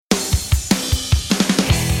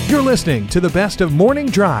You're listening to the best of Morning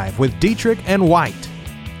Drive with Dietrich and White,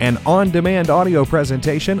 an on-demand audio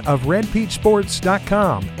presentation of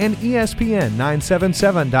RedPeachSports.com and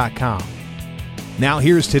ESPN977.com. Now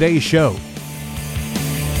here's today's show.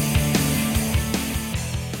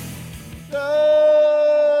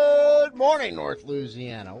 Good morning, North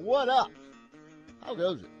Louisiana. What up? How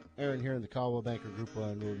goes it? Aaron here in the Caldwell Banker Group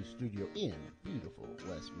 1 Roadie Studio in beautiful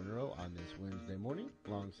West Monroe on this Wednesday morning,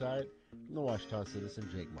 alongside the Washita citizen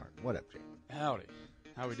Jake Martin. What up, Jake? Howdy.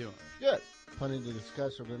 How we doing? Good. Plenty to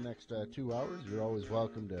discuss over the next 2 hours. You're always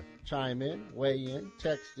welcome to chime in, weigh in,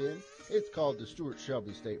 text in. It's called the Stuart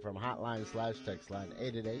Shelby State Farm Hotline/text line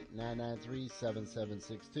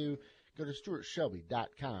 888-993-7762. Go to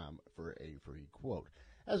stuartshelby.com for a free quote.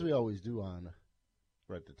 As we always do on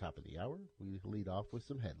right at the top of the hour, we lead off with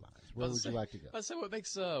some headlines. Where would you like to go? I'd say what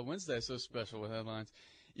makes Wednesday so special with headlines.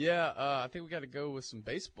 Yeah, I think we got to go with some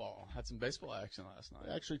baseball. Had some baseball action last night.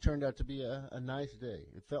 It actually turned out to be a nice day.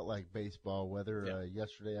 It felt like baseball weather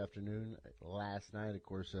yesterday afternoon. Last night, of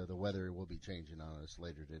course, the weather will be changing on us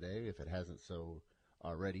later today if it hasn't so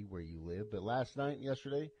already where you live. But last night and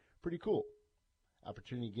yesterday, pretty cool.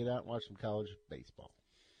 Opportunity to get out and watch some college baseball.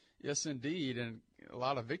 Yes, indeed, and a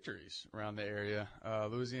lot of victories around the area.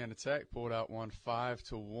 Louisiana Tech pulled out one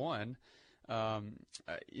 5-1.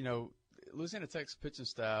 Louisiana Tech's pitching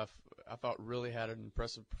staff, I thought, really had an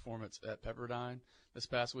impressive performance at Pepperdine this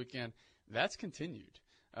past weekend. That's continued.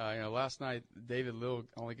 Last night, David Lill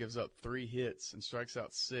only gives up 3 hits and strikes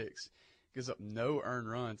out 6. Gives up no earned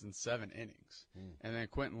runs in 7 innings. And then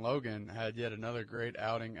Quentin Logan had yet another great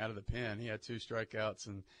outing out of the pen. He had 2 strikeouts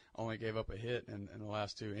and only gave up a hit in the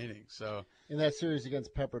last 2 innings. So in that series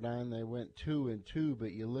against Pepperdine, they went 2-2,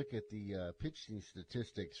 but you look at the pitching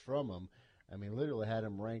statistics from them. I mean, literally had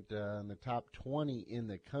them ranked in the top 20 in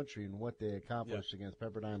the country in what they accomplished against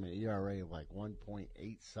Pepperdine, an ERA of like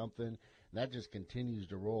 1.8 something. And that just continues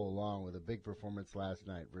to roll along with a big performance last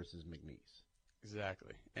night versus McNeese.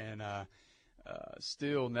 Exactly. And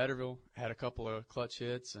still, Netterville had a couple of clutch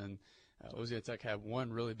hits, and Louisiana Tech had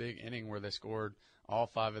one really big inning where they scored all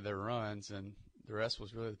 5 of their runs, and the rest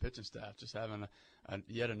was really the pitching staff just having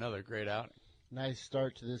yet another great outing. Nice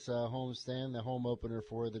start to this homestand. The home opener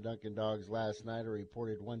for the Dunkin' Dogs last night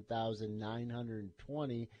reported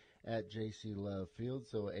 1,920 at J.C. Love Field,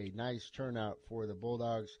 so a nice turnout for the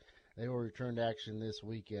Bulldogs. They will return to action this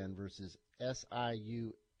weekend versus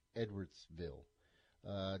SIU Edwardsville.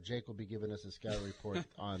 Jake will be giving us a scout report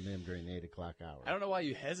on them during the 8 o'clock hour. I don't know why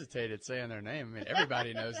you hesitated saying their name. I mean,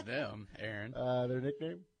 everybody knows them, Aaron. Their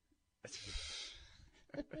nickname?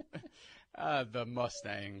 The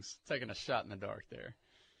Mustangs. Taking a shot in the dark there.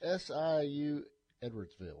 SIU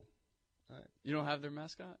Edwardsville. All right. You don't have their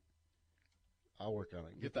mascot? I'll work on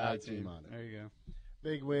it. Get the team on it. There you go.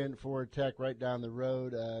 Big win for Tech right down the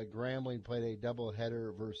road. Grambling played a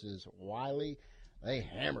doubleheader versus Wiley. They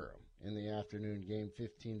hammer them in the afternoon game,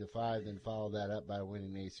 15-5, then followed that up by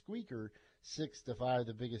winning a squeaker, 6-5.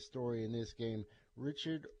 The biggest story in this game,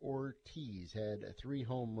 Richard Ortiz had 3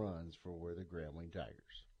 home runs for the Grambling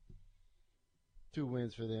Tigers. 2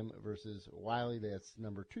 wins for them versus Wiley. That's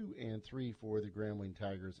number 2 and 3 for the Grambling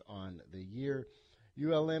Tigers on the year.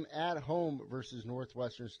 ULM at home versus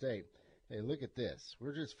Northwestern State. Hey, look at this.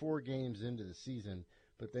 We're just 4 games into the season,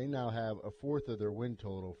 but they now have a fourth of their win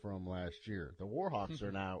total from last year. The Warhawks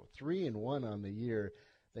are now 3-1 on the year.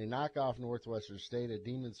 They knock off Northwestern State, a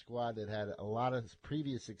Demon squad that had a lot of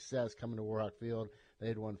previous success coming to Warhawk Field. They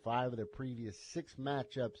had won 5 of their previous 6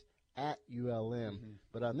 matchups at ULM.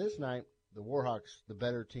 But on this night, the Warhawks, the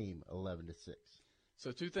better team, 11-6.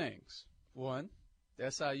 So 2 things. 1, the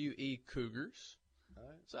SIUE Cougars.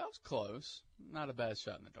 So that was close. Not a bad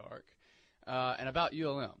shot in the dark. And about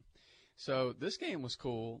ULM. So this game was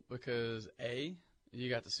cool because, A, you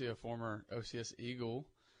got to see a former OCS Eagle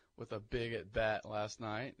with a big at-bat last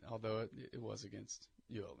night, although it was against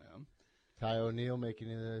ULM. Ty O'Neill making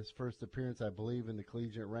his first appearance, I believe, in the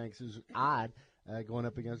collegiate ranks is odd, going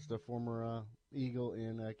up against a former Eagle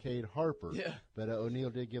in Cade Harper. Yeah. But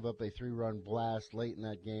O'Neill did give up a 3-run blast late in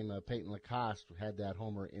that game. Peyton Lacoste had that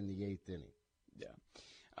homer in the 8th inning. Yeah.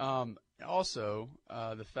 Also,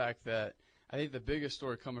 the fact that I think the biggest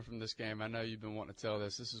story coming from this game, I know you've been wanting to tell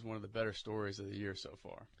this is one of the better stories of the year so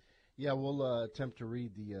far. Yeah, we'll attempt to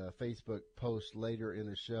read the Facebook post later in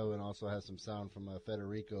the show and also have some sound from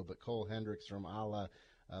Federico. But Cole Hendricks from Ala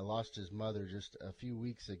lost his mother just a few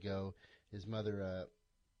weeks ago. His mother,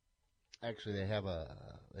 actually,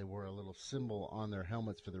 they wore a little symbol on their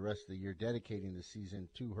helmets for the rest of the year, dedicating the season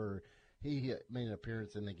to her. He made an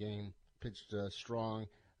appearance in the game, pitched strong.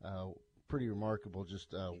 Pretty remarkable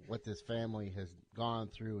just what this family has gone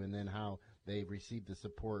through and then how They received the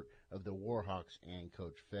support of the Warhawks and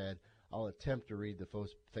Coach Fed. I'll attempt to read the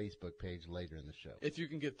Facebook page later in the show. If you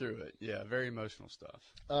can get through it. Yeah, very emotional stuff.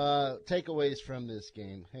 Takeaways from this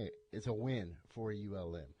game. Hey, it's a win for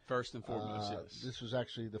ULM. First and foremost, yes. This was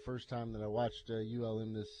actually the first time that I watched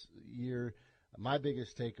ULM this year. My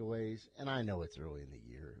biggest takeaways, and I know it's early in the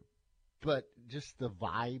year, but just the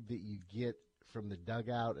vibe that you get from the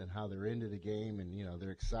dugout and how they're into the game and,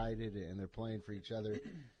 they're excited and they're playing for each other.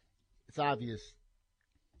 It's obvious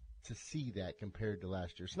to see that compared to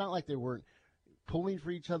last year. It's not like they weren't pulling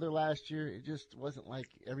for each other last year. It just wasn't like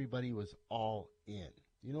everybody was all in.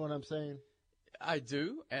 You know what I'm saying? I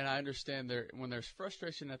do, and I understand when there's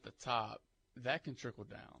frustration at the top, that can trickle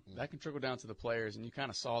down. Mm. That can trickle down to the players, and you kind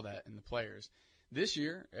of saw that in the players. This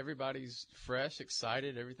year, everybody's fresh,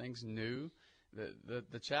 excited, everything's new.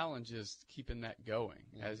 The challenge is keeping that going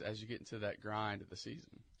as you get into that grind of the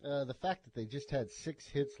season. The fact that they just had 6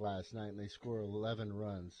 hits last night and they scored 11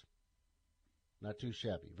 runs, not too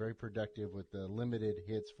shabby. Very productive with the limited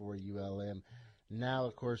hits for ULM. Now,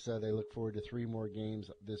 of course, they look forward to 3 more games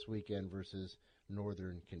this weekend versus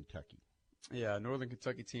Northern Kentucky. Yeah, Northern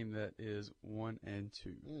Kentucky team that is 1-2.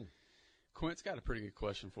 Quint's got a pretty good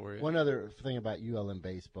question for you. One other thing about ULM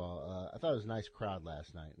baseball, I thought it was a nice crowd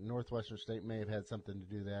last night. Northwestern State may have had something to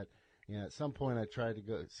do that. At some point I tried to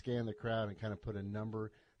go scan the crowd and kind of put a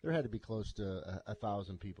number. There had to be close to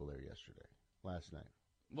 1,000 people there last night.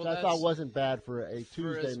 Well, I thought wasn't bad for a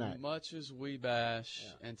Tuesday night. As much as we bash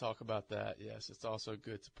and talk about that, yes, it's also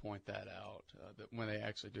good to point that out that when they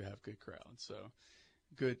actually do have good crowds. So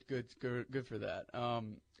good for that.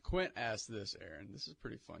 Quint asked this, Aaron. This is a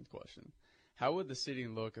pretty fun question. How would the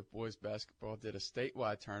seeding look if boys basketball did a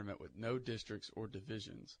statewide tournament with no districts or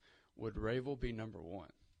divisions? Would Rayville be number 1?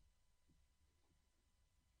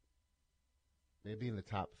 Maybe in the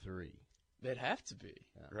top 3. They'd have to be,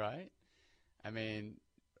 right? I mean,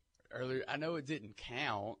 earlier, I know it didn't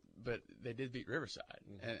count, but they did beat Riverside.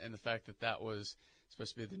 Mm-hmm. And the fact that was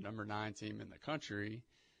supposed to be the number 9 team in the country,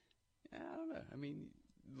 I don't know. I mean,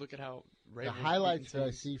 look at how Rayville's the highlights that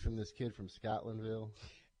I see from this kid from Scotlandville.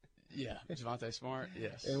 Yeah, Javante Smart,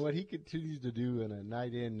 yes. And what he continues to do on a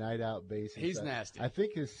night-in, night-out basis. He's nasty. I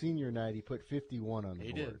think his senior night he put 51 on the board.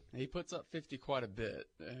 He did. He puts up 50 quite a bit.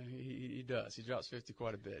 He does. He drops 50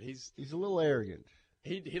 quite a bit. He's a little arrogant.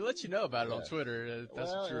 He lets you know about it on Twitter. That's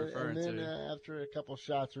what you're referring to. And then after a couple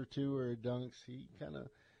shots or 2 or dunks, he kind of,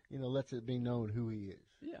 lets it be known who he is.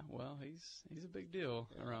 Yeah, well, he's a big deal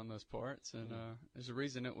around those parts, and there's a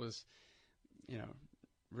reason it was,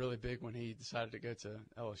 really big when he decided to go to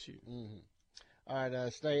LSU. Mm-hmm. All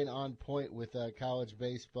right, staying on point with college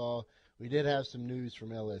baseball, we did have some news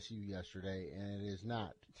from LSU yesterday, and it is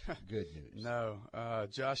not good news. No,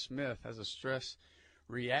 Josh Smith has a stress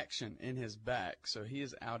reaction in his back, so he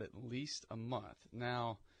is out at least a month.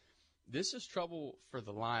 Now, this is trouble for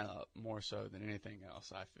the lineup more so than anything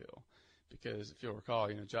else, I feel, because if you'll recall,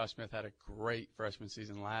 Josh Smith had a great freshman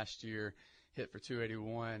season last year, hit for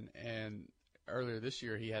 281, and earlier this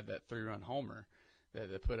year he had that 3-run homer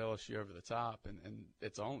that put LSU over the top, and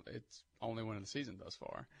it's only win of the season thus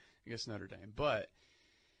far against Notre Dame. But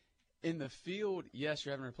in the field, yes,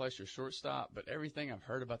 you're having to replace your shortstop, but everything I've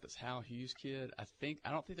heard about this Hal Hughes kid, I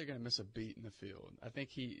don't think they're going to miss a beat in the field. I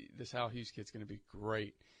think this Hal Hughes kid's going to be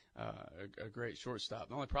great, a great shortstop.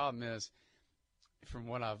 The only problem is, from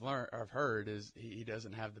what I've heard, is he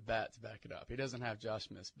doesn't have the bat to back it up. He doesn't have Josh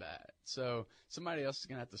Smith's bat. So somebody else is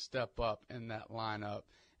going to have to step up in that lineup,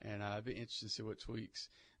 and I'd be interested to see what tweaks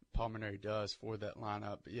Palmineri does for that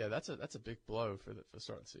lineup. But yeah, that's a big blow for the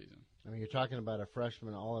start of the season. I mean, you're talking about a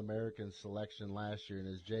freshman All-American selection last year, and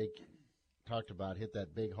as Jake talked about, hit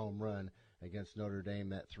that big home run against Notre Dame,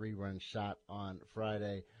 that 3-run shot on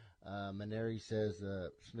Friday. Maneri says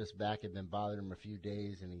Smith's back had been bothering him a few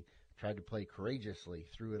days, and he tried to play courageously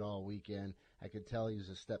through it all weekend. I could tell he was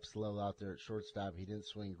a step slow out there at shortstop. He didn't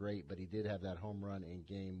swing great, but he did have that home run in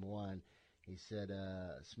Game 1. He said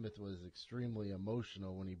Smith was extremely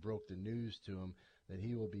emotional when he broke the news to him that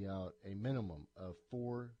he will be out a minimum of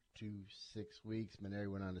 4 to 6 weeks.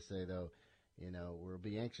 Maneri went on to say, though, we'll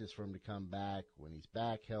be anxious for him to come back. When he's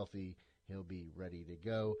back healthy, he'll be ready to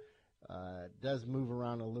go. Does move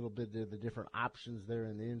around a little bit to the different options there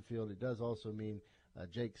in the infield. It does also mean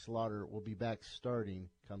Jake Slaughter will be back starting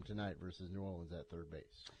come tonight versus New Orleans at third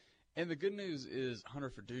base. And the good news is Hunter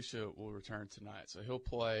Fiducia will return tonight, so he'll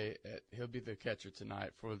be the catcher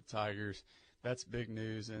tonight for the Tigers. That's big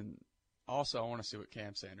news. And also, I want to see what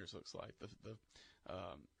Cam Sanders looks like, the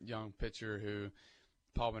young pitcher who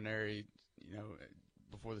Palmineri,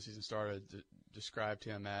 before the season started, described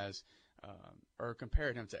him as or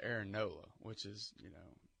compared him to Aaron Nola, which is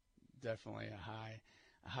definitely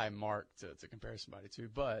a high mark to compare somebody to.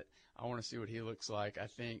 But I want to see what he looks like. I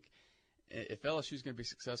think if LSU's going to be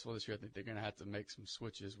successful this year, I think they're going to have to make some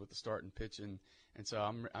switches with the start and pitching. And so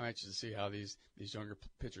I'm anxious to see how these younger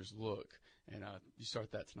pitchers look. And you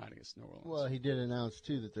start that tonight against New Orleans. Well, he did announce,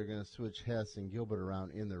 too, that they're going to switch Hess and Gilbert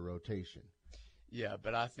around in their rotation. Yeah,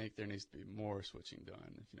 but I think there needs to be more switching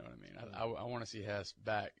done, if you know what I mean. I want to see Hess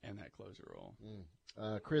back in that closer role.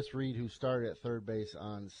 Chris Reed, who started at third base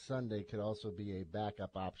on Sunday, could also be a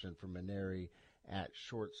backup option for Maneri at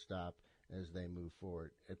shortstop as they move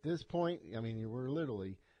forward. At this point, I mean, we're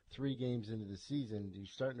literally 3 games into the season. You're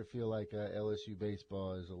starting to feel like LSU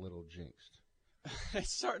baseball is a little jinxed.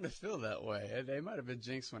 It's starting to feel that way. They might have been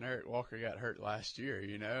jinxed when Eric Walker got hurt last year,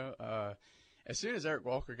 you know. As soon as Eric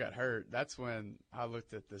Walker got hurt, that's when I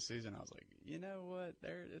looked at this season. I was like, you know what,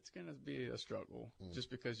 it's going to be a struggle just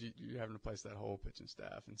because you're having to place that whole pitching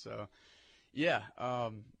staff. And so, yeah.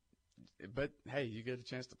 But, hey, you get a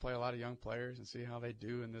chance to play a lot of young players and see how they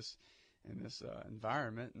do in this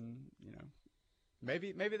environment. And, you know,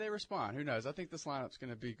 maybe they respond. Who knows? I think this lineup's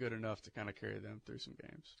going to be good enough to kind of carry them through some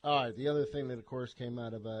games. All right, the other thing that, of course, came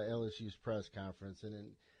out of LSU's press conference,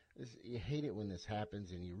 and you hate it when this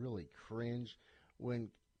happens and you really cringe when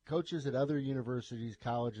coaches at other universities,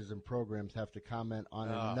 colleges, and programs have to comment on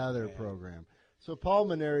another program. So Paul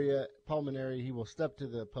Maneri, he will step to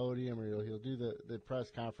the podium or he'll do the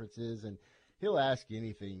press conferences and he'll ask you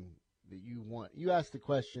anything that you want. You ask the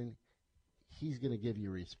question, he's going to give you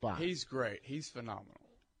a response. He's great. He's phenomenal.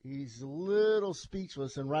 He's a little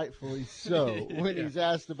speechless, and rightfully so, when he's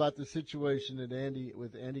asked about the situation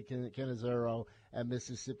with Andy Canizaro at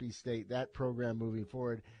Mississippi State, that program moving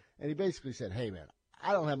forward. And he basically said, hey, man,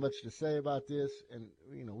 I don't have much to say about this. And,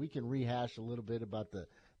 you know, we can rehash a little bit about the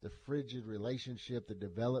frigid relationship that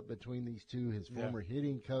developed between these two, his former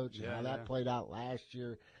hitting coach, and how that played out last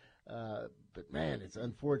year. But, man, it's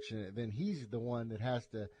unfortunate. Then he's the one that has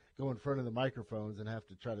to go in front of the microphones and have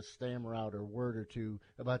to try to stammer out a word or two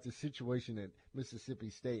about the situation at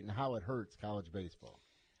Mississippi State and how it hurts college baseball.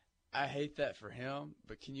 I hate that for him,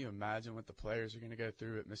 but can you imagine what the players are going to go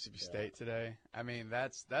through at Mississippi State today? I mean,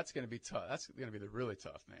 that's going to be tough. That's going to be the really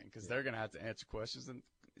tough thing because they're going to have to answer questions, and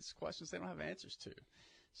it's questions they don't have answers to.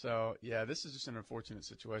 So, yeah, this is just an unfortunate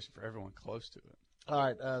situation for everyone close to it. All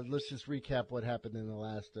right, let's just recap what happened in the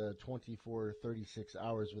last 24, 36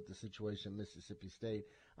 hours with the situation at Mississippi State.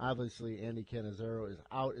 Obviously, Andy Canizaro is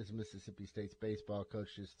out as Mississippi State's baseball coach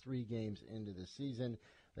just 3 games into the season.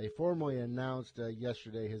 They formally announced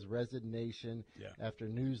yesterday his resignation after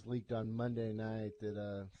news leaked on Monday night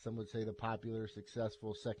that some would say the popular,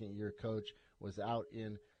 successful second-year coach was out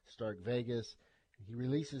in Stark Vegas. He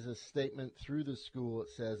releases a statement through the school. It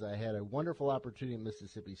says, I had a wonderful opportunity at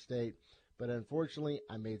Mississippi State, but unfortunately,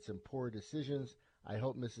 I made some poor decisions. I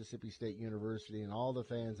hope Mississippi State University and all the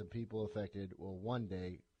fans and people affected will one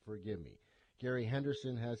day forgive me. Gary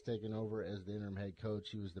Henderson has taken over as the interim head coach.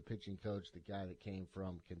 He was the pitching coach, the guy that came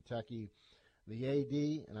from Kentucky. The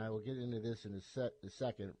AD, and I will get into this in a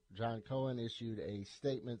second, John Cohen issued a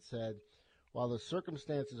statement, said, while the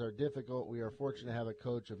circumstances are difficult, we are fortunate to have a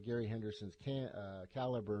coach of Gary Henderson's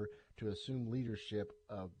caliber to assume leadership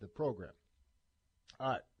of the program. All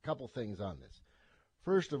right, a couple things on this.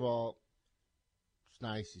 First of all, it's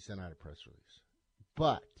nice he sent out a press release.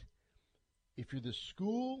 But if you're the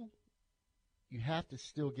school, you have to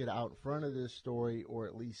still get out in front of this story or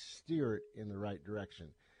at least steer it in the right direction.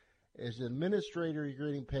 As an administrator, you're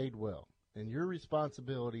getting paid well, and your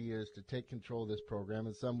responsibility is to take control of this program,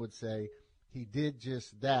 and some would say he did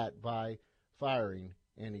just that by firing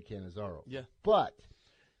Andy Canizaro. Yeah. But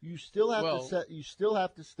you still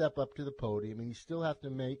have to step up to the podium, and you still have to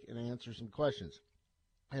make and answer some questions.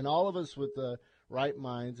 And all of us with the right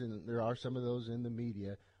minds, and there are some of those in the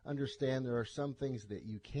media, understand there are some things that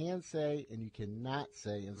you can say and you cannot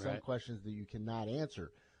say, and some questions that you cannot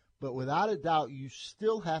answer. But without a doubt, you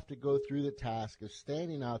still have to go through the task of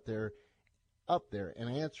standing up there and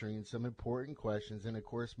answering some important questions, and of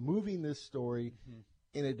course moving this story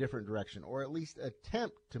in a different direction, or at least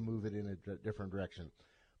attempt to move it in a different direction.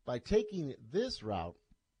 By taking this route,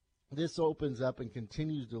 this opens up and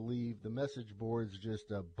continues to leave the message boards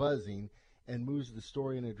just buzzing and moves the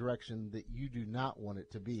story in a direction that you do not want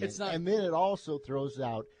it to be. And then it also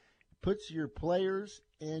puts your players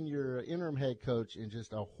and your interim head coach in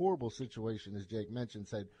just a horrible situation, as Jake mentioned,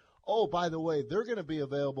 said, oh, by the way, they're going to be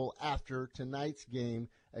available after tonight's game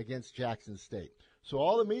against Jackson State. So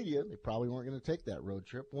all the media, they probably weren't going to take that road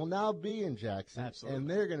trip, will now be in Jackson. Absolutely. And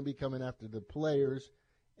they're going to be coming after the players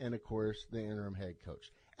and, of course, the interim head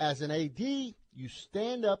coach. As an AD, you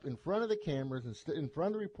stand up in front of the cameras and in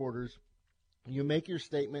front of the reporters You make your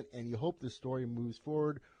statement, and you hope the story moves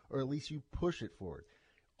forward, or at least you push it forward.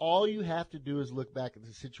 All you have to do is look back at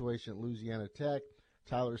the situation at Louisiana Tech,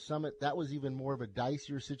 Tyler Summit. That was even more of a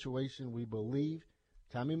dicier situation, we believe.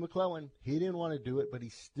 Tommy McClellan, he didn't want to do it, but he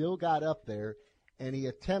still got up there, and he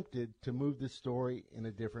attempted to move the story in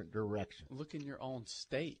a different direction. Look in your own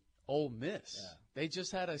state, Ole Miss. Yeah. They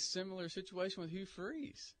just had a similar situation with Hugh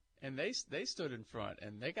Freeze, and they stood in front,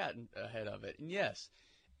 and they got ahead of it. And, yes,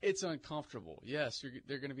 it's uncomfortable. Yes,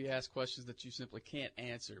 they're going to be asked questions that you simply can't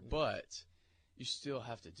answer, but you still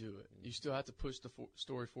have to do it. You still have to push the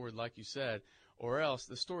story forward, like you said, or else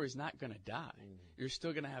the story's not going to die. You're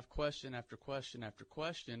still going to have question after question after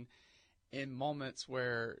question in moments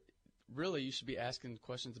where really you should be asking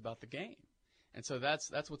questions about the game. And so that's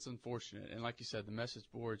what's unfortunate. And like you said, the message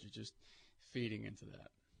boards are just feeding into that.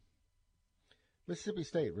 Mississippi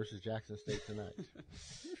State versus Jackson State tonight.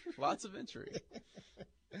 Lots of intrigue.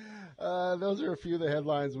 Those are a few of the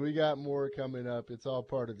headlines. We got more coming up. It's all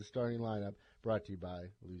part of the starting lineup, brought to you by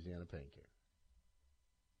Louisiana Pain Care.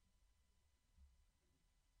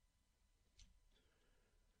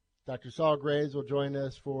 Dr. Saul Graves will join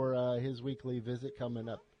us for his weekly visit coming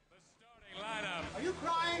up. The starting lineup. Are you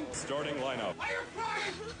crying? Starting lineup. Are you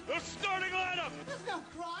crying? The starting lineup. There's no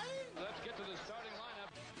crying. Let's get to the starting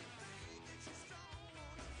lineup.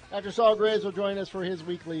 Dr. Saul Graves will join us for his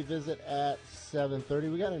weekly visit at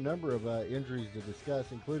 7:30. We got a number of injuries to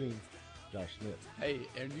discuss, including Josh Smith. Hey,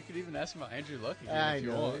 and you could even ask him about Andrew Luck again if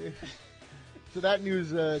you want. So that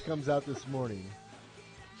news comes out this morning.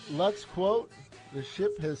 Luck's quote, "The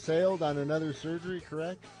ship has sailed on another surgery,"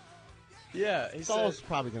 correct? Yeah, he Saul's said,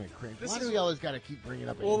 probably going to cringe. Why do we always got to keep bringing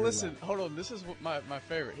up Andrew Well, listen, Luck? hold on. This is what my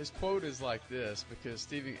favorite. His quote is like this because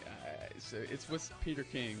Stephen, so it's with Peter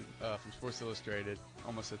King from Sports Illustrated.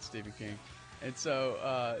 Almost said Stephen King. And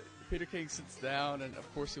so Peter King sits down, and of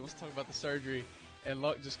course he wants to talk about the surgery, and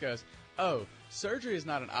Luck just goes, "Oh, surgery is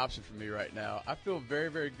not an option for me right now. I feel very,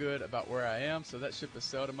 very good about where I am, so that ship has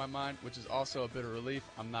sailed in my mind, which is also a bit of relief.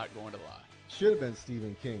 I'm not going to lie." Should have been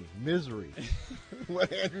Stephen King. Misery.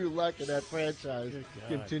 What Andrew Luck and that franchise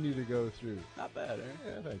continue to go through. Not bad, Aaron.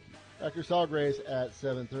 Yeah, thank you. Dr. Saul Grace at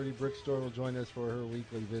 7:30. Brick Store will join us for her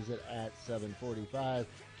weekly visit at 7:45.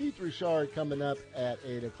 Keith Richard coming up at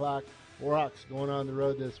 8 o'clock. Warhawks going on the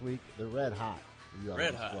road this week. They're red hot.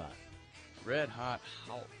 Red hot. Red hot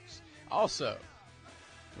Hawks. Also,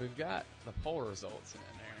 we've got the poll results in,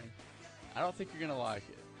 Aaron. I don't think you're going to like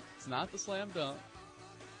it. It's not the slam dunk,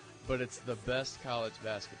 but it's the best college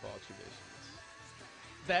basketball traditions.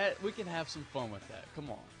 That we can have some fun with that.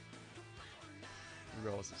 Come on. He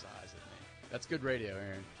rolls his eyes at me. That's good radio,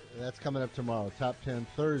 Aaron. That's coming up tomorrow, Top 10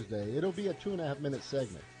 Thursday. It'll be a 2.5-minute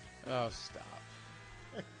segment. Oh, stop.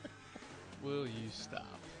 Will you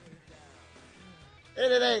stop?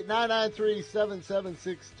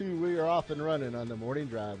 888-993-7762. We are off and running on the morning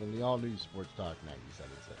drive on the all-new Sports Talk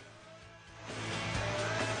 97.7.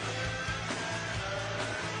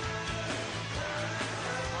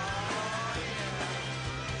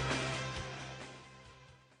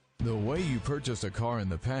 The way you purchased a car in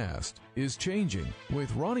the past is changing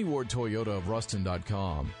with Ronnie Ward Toyota of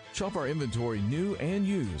Ruston.com. Shop our inventory new and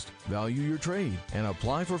used, value your trade, and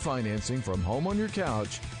apply for financing from home on your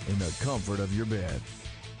couch in the comfort of your bed.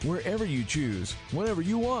 Wherever you choose, whenever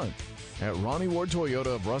you want. At Ronnie Ward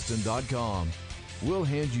Toyota of Ruston.com, we'll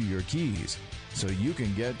hand you your keys so you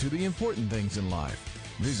can get to the important things in life.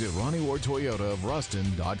 Visit Ronnie Ward Toyota of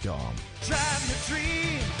Ruston.com. Drive your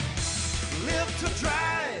dream. Live to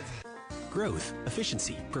drive. Growth,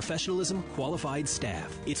 efficiency, professionalism, qualified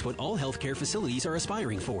staff. It's what all healthcare facilities are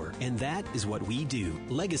aspiring for, and that is what we do.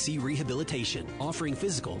 Legacy Rehabilitation, offering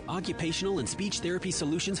physical, occupational, and speech therapy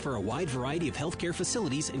solutions for a wide variety of healthcare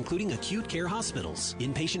facilities, including acute care hospitals,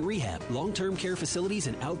 inpatient rehab, long-term care facilities,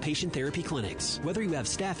 and outpatient therapy clinics. Whether you have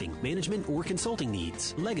staffing, management, or consulting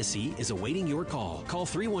needs, Legacy is awaiting your call. Call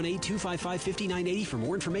 318-255-5980 for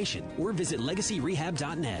more information, or visit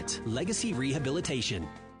legacyrehab.net. Legacy Rehabilitation.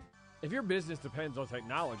 If your business depends on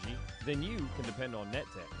technology, then you can depend on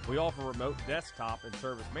NetTech. We offer remote desktop and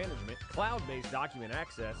service management, cloud-based document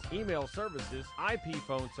access, email services, IP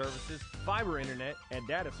phone services, fiber internet, and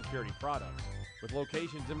data security products. With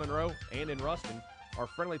locations in Monroe and in Ruston, our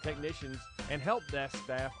friendly technicians and help desk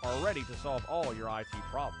staff are ready to solve all your IT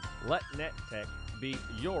problems. Let NetTech be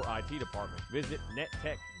your IT department. Visit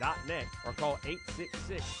nettech.net or call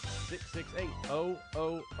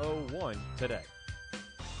 866-668-0001 today.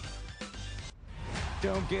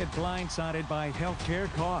 Don't get blindsided by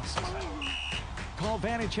healthcare costs. Call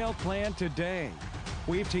Vantage Health Plan today.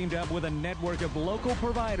 We've teamed up with a network of local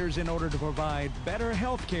providers in order to provide better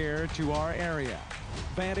health care to our area.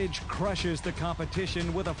 Vantage crushes the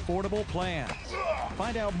competition with affordable plans.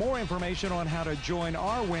 Find out more information on how to join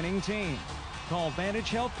our winning team. Call Vantage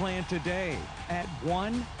Health Plan today at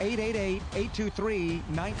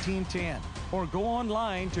 1-888-823-1910 or go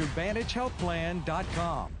online to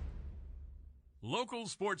VantageHealthPlan.com. Local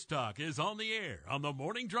Sports Talk is on the air on the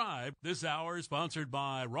Morning Drive. This hour is sponsored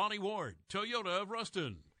by Ronnie Ward, Toyota of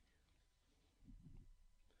Ruston.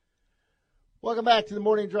 Welcome back to the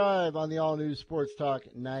Morning Drive on the all-new Sports Talk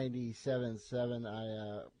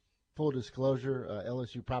 97.7. Full disclosure,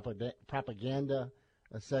 LSU propaganda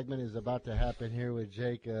segment is about to happen here with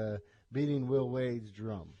Jake beating Will Wade's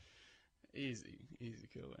drum. Easy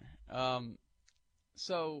killer.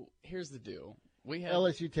 So here's the deal.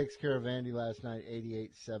 LSU takes care of Vandy last night,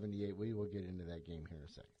 88-78. We will get into that game here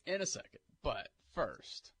in a second. But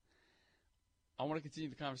first, I want to continue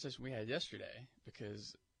the conversation we had yesterday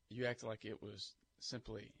because you acted like it was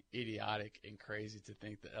simply idiotic and crazy to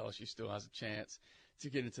think that LSU still has a chance to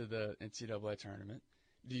get into the NCAA tournament.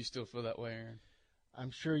 Do you still feel that way, Aaron?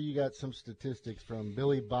 I'm sure you got some statistics from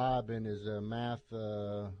Billy Bob and his math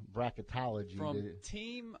bracketology. From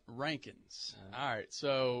team rankings. All right,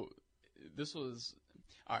 so this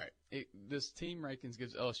team rankings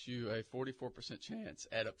gives LSU a 44% chance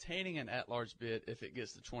at obtaining an at-large bid if it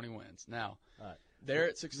gets to 20 wins. Now, they're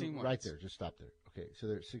at 16 wins. Right there. Just stop there. Okay, so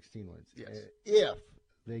they're at 16 wins. Yes. If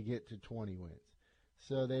they get to 20 wins.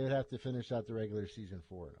 So they would have to finish out the regular season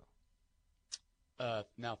 4-0.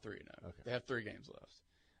 Now 3-0. Okay. They have 3 games left.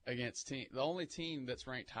 Against the only team that's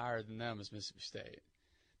ranked higher than them is Mississippi State.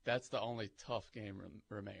 That's the only tough game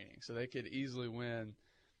remaining. So they could easily win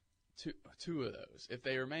two of those. If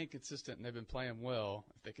they remain consistent and they've been playing well,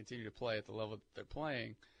 if they continue to play at the level that they're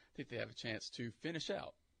playing, I think they have a chance to finish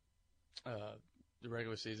out the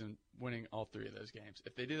regular season winning all 3 of those games.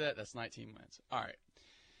 If they do that, that's 19 wins. All right.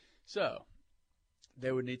 So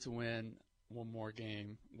they would need to win one more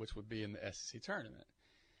game, which would be in the SEC tournament.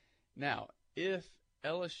 Now, if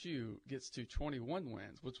LSU gets to 21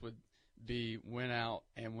 wins, which would be win out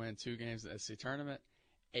and win 2 games in the SEC tournament,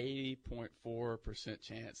 80.4%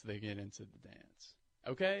 chance they get into the dance.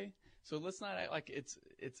 Okay? So let's not act like it's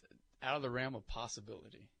out of the realm of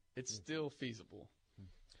possibility. It's still feasible.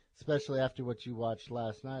 Especially after what you watched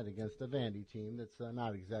last night against a Vandy team that's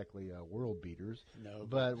not exactly world beaters. No.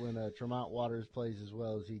 But when Tremont Waters plays as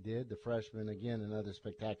well as he did, the freshman, again, another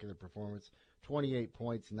spectacular performance. 28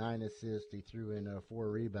 points, 9 assists. He threw in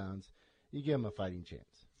 4 rebounds. You give him a fighting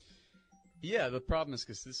chance. Yeah, the problem is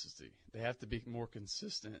consistency. They have to be more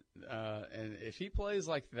consistent. And if he plays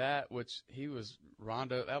like that, which he was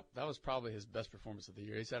Rondo, that was probably his best performance of the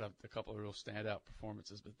year. He's had a couple of real standout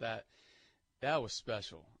performances, but that was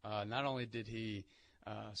special. Not only did he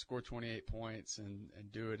score 28 points and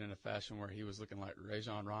do it in a fashion where he was looking like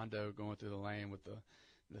Rajon Rondo going through the lane with the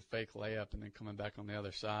fake layup and then coming back on the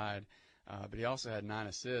other side, but he also had 9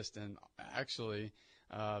 assists and actually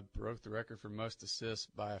broke the record for most assists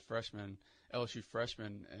by a LSU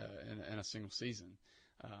freshman in a single season.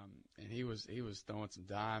 And he was throwing some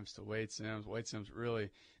dimes to Wade Sims. Wade Sims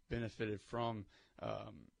really benefited from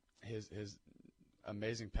his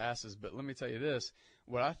amazing passes. But let me tell you this,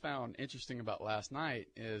 what I found interesting about last night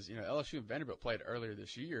is, LSU and Vanderbilt played earlier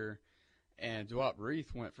this year, and Duop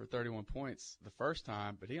Reith went for 31 points the first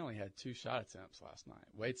time, but he only had 2 shot attempts last night.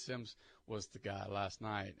 Wade Sims was the guy last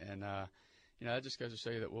night. And, that just goes to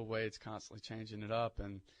show you that Will Wade's constantly changing it up.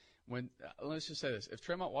 And let's just say this, if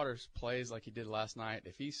Tremont Waters plays like he did last night,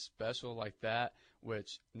 if he's special like that,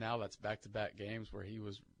 which now that's back-to-back games where he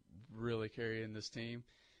was really carrying this team,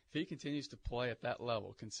 if he continues to play at that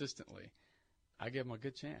level consistently, I give him a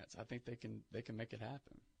good chance. I think they can make it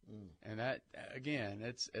happen. And that, again,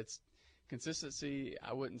 it's consistency.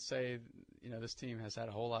 I wouldn't say, this team has had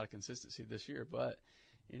a whole lot of consistency this year, but,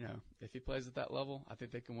 if he plays at that level, I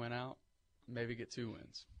think they can win out, maybe get 2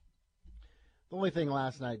 wins. The only thing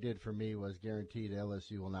last night did for me was guaranteed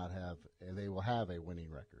LSU will have a winning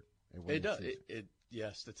record. It does.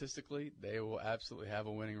 Yes, statistically, they will absolutely have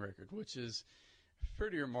a winning record, which is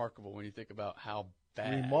pretty remarkable when you think about how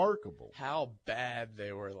bad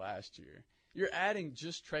they were last year. You're adding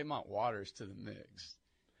just Tremont Waters to the mix.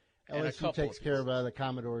 LSU takes care of the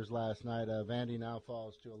Commodores last night. Vandy now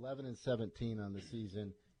falls to 11-17 on the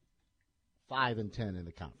season, 5-10 in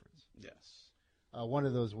the conference. Yes. One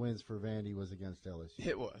of those wins for Vandy was against LSU.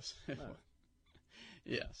 It was.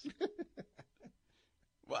 Yes.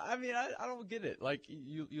 Well, I mean, I don't get it. Like,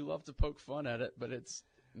 you love to poke fun at it, but it's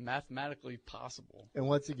mathematically possible. And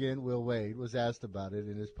once again, Will Wade was asked about it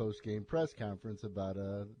in his post-game press conference about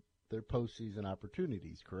their postseason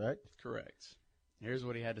opportunities, correct? Correct. Here's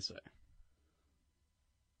what he had to say.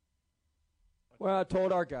 Well, I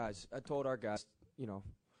told our guys, you know,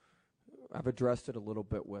 I've addressed it a little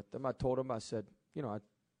bit with them. I told them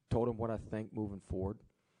what I think moving forward.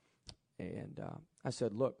 And I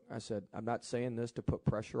said, look, I'm not saying this to put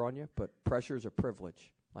pressure on you, but pressure is a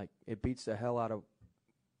privilege. Like, it beats the hell out of,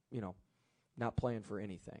 you know, not playing for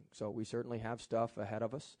anything. So we certainly have stuff ahead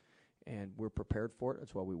of us, and we're prepared for it.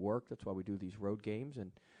 That's why we work. That's why we do these road games.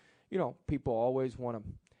 And, you know, people always want to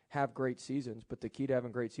have great seasons, but the key to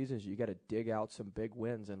having great seasons is you got to dig out some big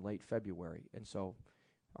wins in late February. And so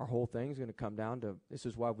our whole thing is going to come down to, this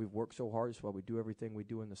is why we've worked so hard. This is why we do everything we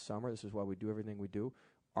do in the summer. This is why we do everything we do.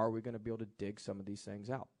 Are we going to be able to dig some of these things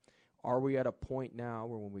out? Are we at a point now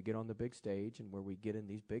where when we get on the big stage and where we get in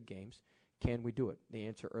these big games, can we do it? The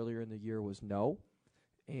answer earlier in the year was no,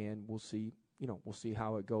 and we'll see. You know, we'll see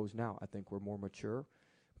how it goes now. I think we're more mature,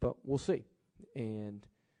 but we'll see. And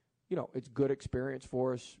you know, it's good experience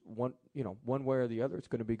for us. One way or the other, it's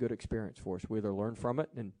going to be good experience for us. We either learn from it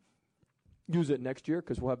and use it next year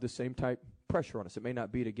because we'll have the same type pressure on us. It may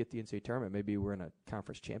not be to get the NCAA tournament. Maybe we're in a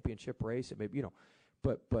conference championship race. It may be, you know,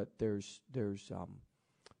 but there's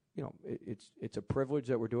you know, it's a privilege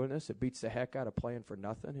that we're doing this. It beats the heck out of playing for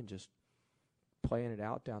nothing and just playing it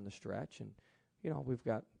out down the stretch. And you know, we've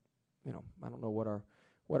got, you know, I don't know what our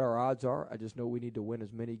odds are. I just know we need to win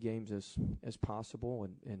as many games as possible,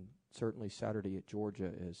 and certainly Saturday at Georgia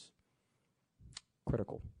is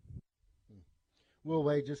critical. Will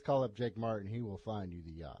Wade, just call up Jake Martin. He will find you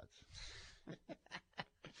the odds.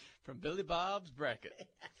 From Billy Bob's bracket.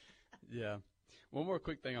 Yeah. One more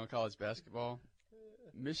quick thing on college basketball.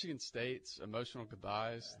 Michigan State's emotional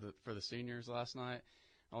goodbyes for the seniors last night.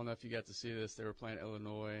 I don't know if you got to see this. They were playing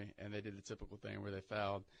Illinois, and they did the typical thing where they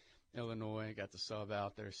fouled Illinois, got to sub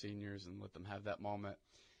out their seniors and let them have that moment.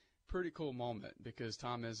 Pretty cool moment because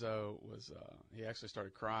Tom Izzo was he actually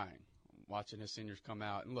started crying watching his seniors come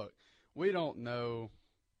out. And look, we don't know,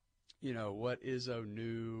 you know, what Izzo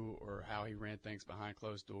knew or how he ran things behind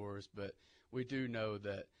closed doors, but we do know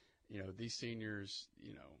that, you know, these seniors,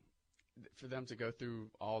 you know, for them to go through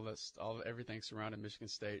everything surrounding Michigan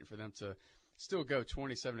State, and for them to still go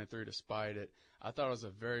 27-3 despite it, I thought it was a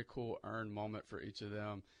very cool earned moment for each of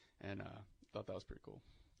them, and thought that was pretty cool.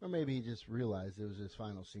 Or maybe he just realized it was his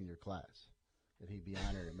final senior class, that he'd be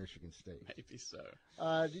honored at Michigan State. Maybe so.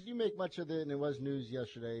 Did you make much of it? And it was news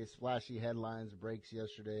yesterday, splashy headlines, breaks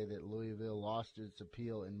yesterday, that Louisville lost its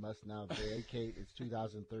appeal and must now vacate its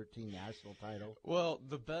 2013 national title. Well,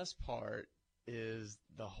 the best part is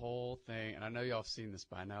the whole thing, and I know y'all have seen this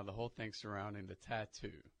by now, the whole thing surrounding the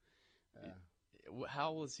tattoo.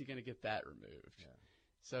 How was he going to get that removed? Yeah.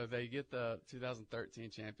 So they get the 2013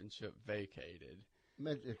 championship vacated.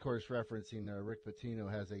 Of course, referencing Rick Pitino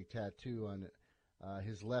has a tattoo on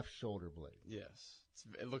his left shoulder blade. Yes.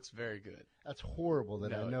 It looks very good. That's horrible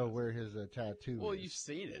that I know where his tattoo is. Well, you've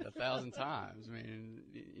seen it 1,000 times. I mean,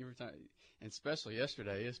 every time, and especially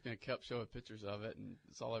yesterday, ESPN kept showing pictures of it, and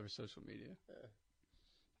it's all over social media.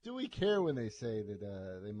 Do we care when they say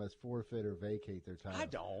that they must forfeit or vacate their title? I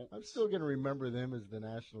don't. I'm still going to remember them as the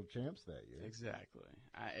national champs that year. Exactly.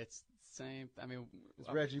 It's the same. I mean, it's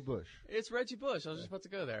Reggie Bush. It's Reggie Bush. I was just about to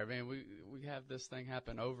go there. I mean, we have this thing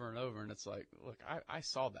happen over and over, and it's like, look, I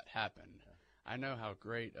saw that happen. I know how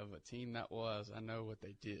great of a team that was. I know what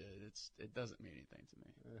they did. It doesn't mean anything to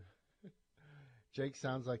me. Jake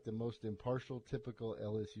sounds like the most impartial, typical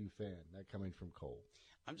LSU fan. That coming from Cole.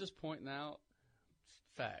 I'm just pointing out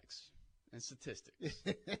facts and statistics.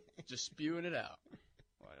 Just spewing it out.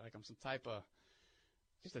 Like I'm some type of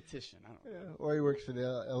statistician. I don't know. Or he works for the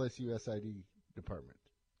LSU SID department.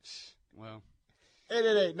 Well.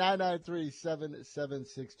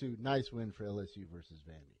 888-993-7762. Nice win for LSU versus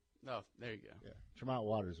Vandy. Oh, there you go. Yeah. Tremont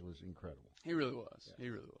Waters was incredible. He really was. Yeah. He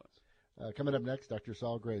really was. Coming up next, Dr.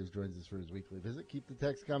 Saul Graves joins us for his weekly visit. Keep the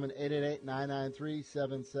text coming,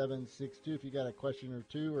 888-993-7762. If you got a question or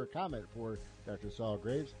two or a comment for Dr. Saul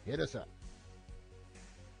Graves, hit us up.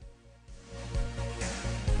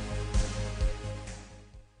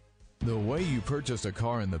 The way you purchased a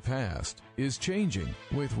car in the past is changing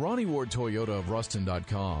with Ronnie Ward Toyota of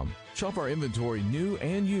Ruston.com. Shop our inventory new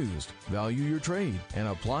and used, value your trade, and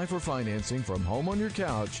apply for financing from home on your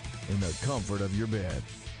couch in the comfort of your bed.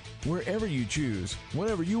 Wherever you choose,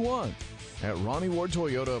 whenever you want. At Ronnie Ward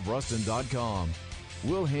Toyota of Ruston.com.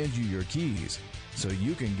 We'll hand you your keys so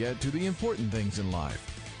you can get to the important things in life.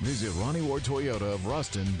 Visit Ronnie Ward Toyota of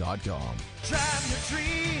Ruston.com. Drive your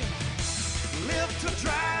dream. Live to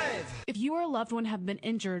drive. If you or a loved one have been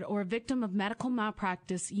injured or a victim of medical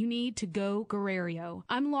malpractice, you need to go Guerrero.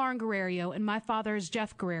 I'm Lauren Guerrero, and my father is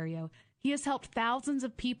Jeff Guerrero. He has helped thousands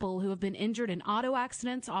of people who have been injured in auto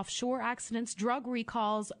accidents, offshore accidents, drug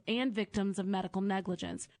recalls, and victims of medical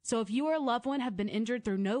negligence. So if you or a loved one have been injured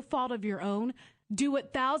through no fault of your own, do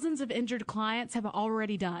what thousands of injured clients have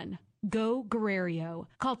already done. Go Guerrero.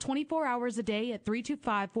 Call 24 hours a day at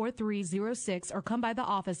 325-4306 or come by the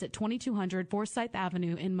office at 2200 Forsyth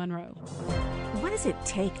Avenue in Monroe. What does it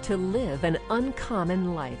take to live an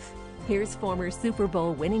uncommon life? Here's former Super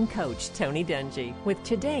Bowl winning coach Tony Dungy with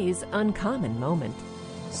today's uncommon moment.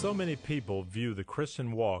 So many people view the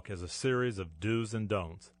Christian walk as a series of do's and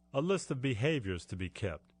don'ts, a list of behaviors to be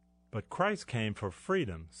kept. But Christ came for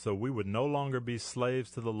freedom, so we would no longer be slaves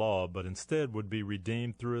to the law, but instead would be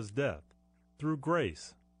redeemed through his death, through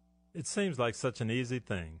grace. It seems like such an easy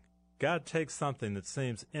thing. God takes something that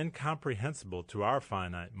seems incomprehensible to our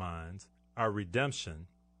finite minds, our redemption,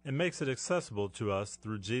 and makes it accessible to us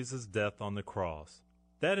through Jesus' death on the cross.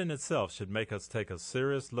 That in itself should make us take a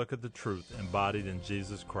serious look at the truth embodied in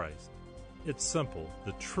Jesus Christ. It's simple.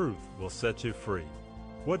 The truth will set you free.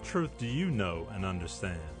 What truth do you know and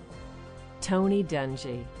understand? Tony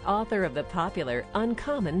Dungy, author of the popular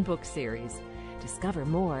Uncommon book series. Discover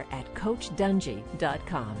more at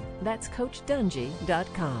CoachDungy.com. That's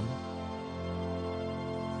CoachDungy.com.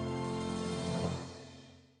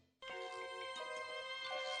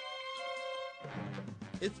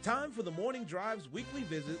 It's time for the Morning Drive's weekly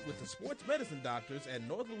visit with the sports medicine doctors at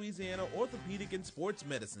North Louisiana Orthopedic and Sports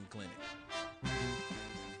Medicine Clinic.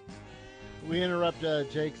 We interrupt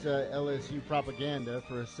Jake's LSU propaganda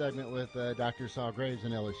for a segment with Dr. Saul Graves,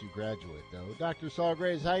 an LSU graduate, though. Dr. Saul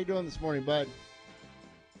Graves, how you doing this morning, bud?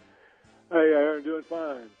 Hey, Aaron, doing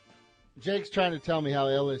fine. Jake's trying to tell me how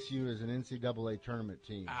LSU is an NCAA tournament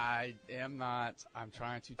team. I am not. I'm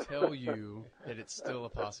trying to tell you that it's still a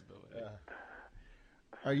possibility.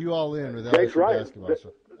 Are you all in with Jake's LSU right.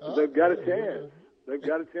 basketball? They've got a chance. They've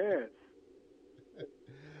got a chance.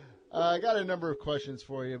 I got a number of questions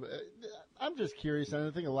for you. I'm just curious, and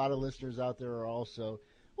I think a lot of listeners out there are also.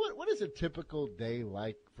 What is a typical day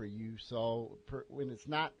like for you, Saul, when it's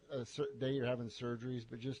not a day you're having surgeries,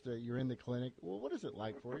 but just you're in the clinic? Well, what is it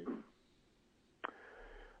like for you?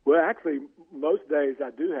 Well, actually, most days I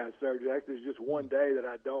do have surgery. Actually, there's just one day that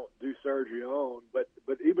I don't do surgery on. But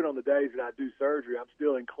even on the days that I do surgery, I'm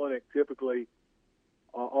still in clinic typically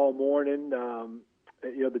all morning.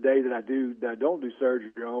 The day that I don't do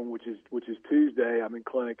surgery on, which is Tuesday, I'm in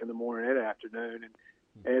clinic in the morning and afternoon.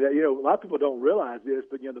 And a lot of people don't realize this,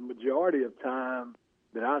 but the majority of time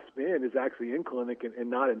that I spend is actually in clinic and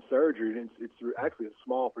not in surgery. And it's actually a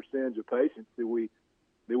small percentage of patients that we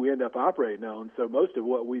end up operating on. So most of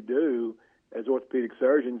what we do as orthopedic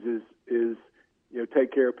surgeons is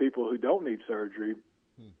take care of people who don't need surgery,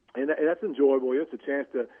 and that's enjoyable. It's a chance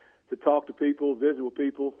to talk to people, visit with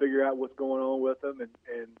people, figure out what's going on with them,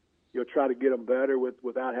 and try to get them better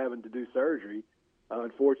without having to do surgery.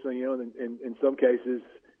 Unfortunately, in some cases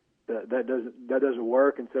that doesn't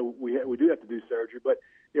work, and so we do have to do surgery. But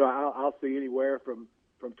I'll see anywhere from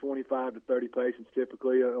 25 to 30 patients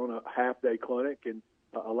typically on a half-day clinic, and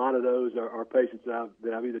a lot of those are patients that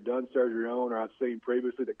I've either done surgery on or I've seen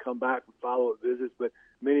previously that come back with follow-up visits. But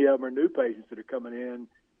many of them are new patients that are coming in,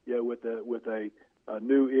 with a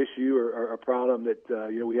new issue or a problem that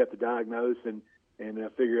we have to diagnose and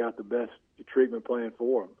figure out the best treatment plan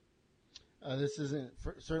for them. This isn't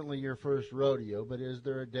certainly your first rodeo, but is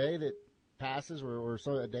there a day that passes or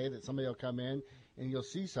a day that somebody will come in and you'll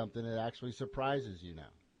see something that actually surprises you now?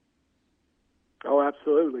 Oh,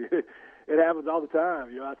 absolutely. It happens all the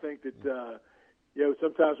time. I think that,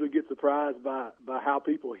 sometimes we get surprised by how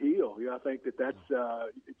people heal. I think that's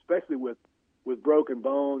especially with broken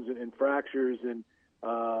bones and fractures and,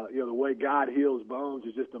 the way God heals bones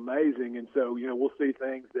is just amazing. And so, we'll see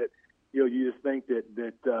things that, you just think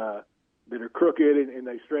that are crooked and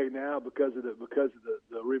they straighten out because of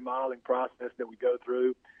the remodeling process that we go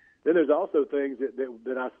through. Then there's also things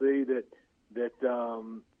that I see that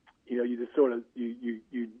you just sort of you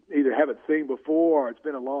either haven't seen before or it's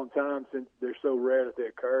been a long time since they're so rare that they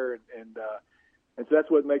occur, and so that's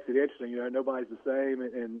what makes it interesting. Nobody's the same,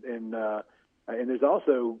 and there's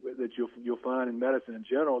also that you'll find in medicine in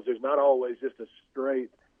general is there's not always just a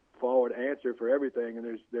straightforward answer for everything,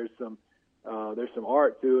 and there's some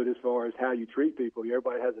art to it as far as how you treat people.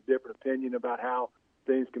 Everybody has a different opinion about how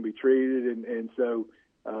things can be treated, and so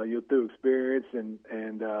through experience and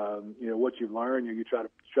what you've learned, you try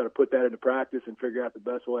to put that into practice and figure out the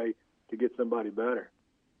best way to get somebody better.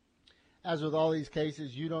 As with all these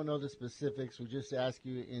cases, you don't know the specifics. We just ask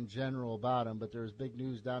you in general about them, but there's big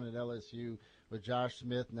news down at LSU with Josh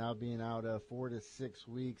Smith now being out 4 to 6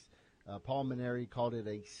 weeks. Paul Maneri called it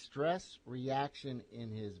a stress reaction in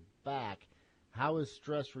his back. How is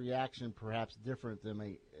stress reaction perhaps different than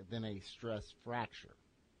a stress fracture?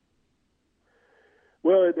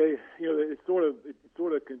 Well, it's sort of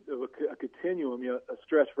a continuum. A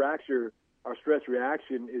stress fracture, our stress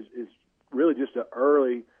reaction is really just an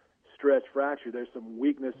early stress fracture. There's some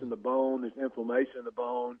weakness in the bone, there's inflammation in the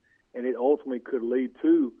bone, and it ultimately could lead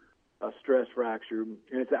to a stress fracture. And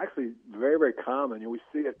it's actually very, very common. We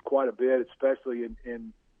see it quite a bit, especially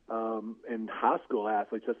in high school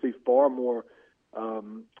athletes. I see far more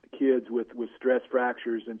kids with stress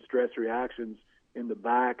fractures and stress reactions in the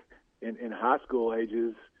back in high school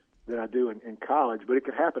ages than I do in college. But it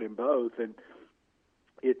can happen in both, and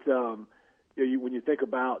it's when you think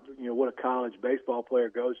about what a college baseball player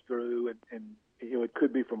goes through, and it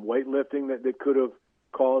could be from weightlifting that could have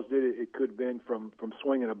caused it. It could have been from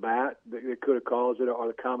swinging a bat that could have caused it, or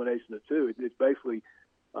the combination of the two. It's basically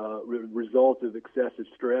result of excessive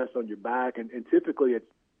stress on your back, and typically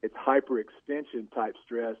it's hyperextension type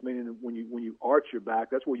stress, meaning when you arch your back,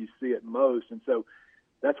 that's where you see it most. And so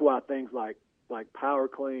that's why things like power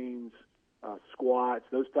cleans, squats,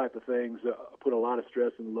 those type of things put a lot of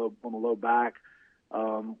stress on the low back.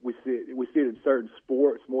 We see it in certain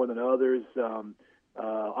sports more than others.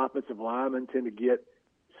 Offensive linemen tend to get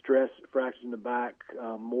stress fractures in the back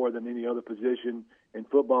more than any other position in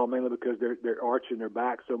football, mainly because they're arching their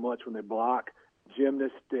back so much when they block.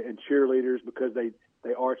 Gymnasts and cheerleaders, because they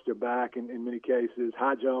arch their back in many cases.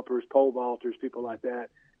 High jumpers, pole vaulters, people like that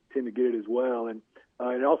tend to get it as well. And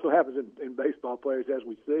it also happens in baseball players, as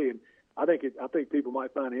we see. And I think people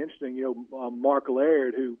might find it interesting. Mark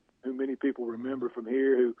Laird, who many people remember from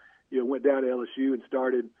here, who went down to LSU and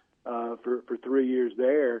started for 3 years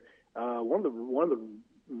there. One of the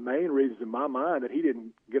main reasons in my mind that he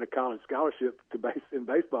didn't get a college scholarship in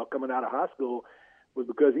baseball coming out of high school was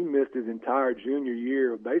because he missed his entire junior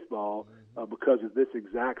year of baseball because of this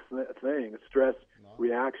exact thing, a stress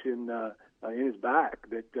reaction in his back.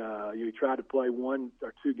 That he tried to play 1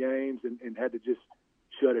 or 2 games and had to just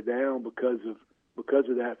shut it down because of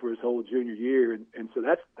that for his whole junior year. And so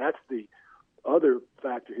that's the other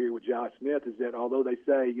factor here with Josh Smith, is that although they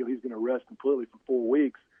say he's going to rest completely for 4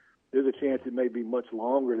 weeks, there's a chance it may be much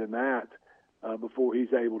longer than that before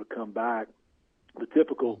he's able to come back. The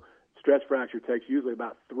typical stress fracture takes usually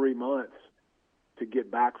about 3 months to get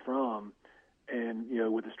back from, and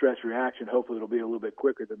with the stress reaction, hopefully it'll be a little bit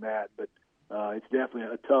quicker than that. But it's definitely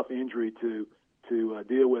a tough injury to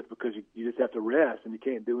deal with, because you just have to rest and you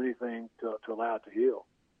can't do anything to allow it to heal.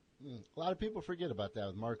 A lot of people forget about that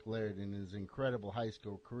with Mark Laird in his incredible high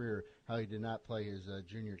school career, how he did not play his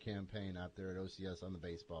junior campaign out there at OCS on the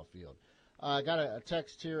baseball field. I got a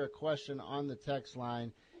text here, a question on the text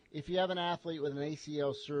line. If you have an athlete with an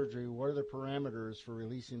ACL surgery, what are the parameters for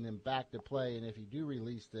releasing them back to play? And if you do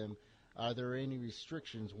release them, are there any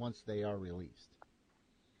restrictions once they are released?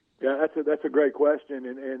 Yeah, that's a great question,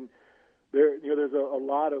 and there's a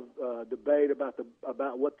lot of debate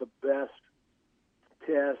about what the best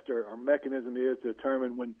test or mechanism is to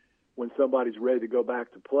determine when somebody's ready to go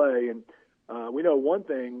back to play. And we know one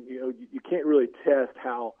thing, you can't really test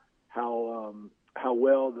how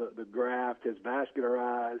well the graft has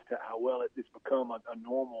vascularized, how well it's become a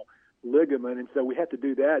normal ligament. And so we have to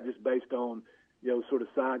do that just based on sort of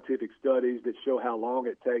scientific studies that show how long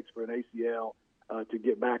it takes for an ACL to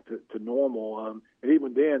get back to normal. And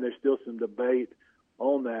even then, there's still some debate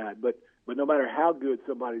on that. But no matter how good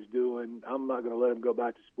somebody's doing, I'm not going to let them go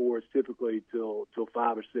back to sports typically till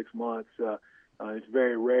 5 or 6 months. It's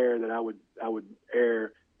very rare that I would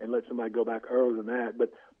err and let somebody go back earlier than that.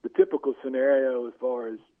 But the typical scenario, as far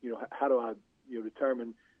as how do I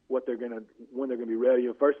determine when they're going to be ready?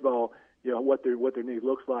 First of all, what their knee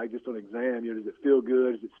looks like just on exam. Does it feel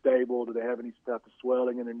good? Is it stable? Do they have any type of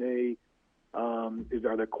swelling in their knee?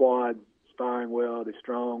 Are their quads firing well? Are they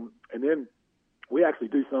strong? And then we actually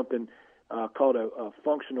do something called a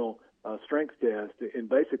functional strength test, and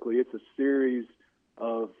basically it's a series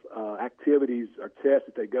of activities or tests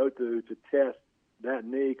that they go through to test that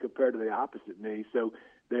knee compared to the opposite knee. So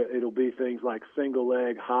it'll be things like single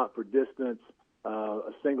leg hop for distance,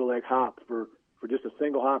 a single leg hop for just a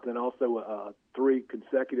single hop, and then also 3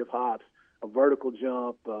 consecutive hops, a vertical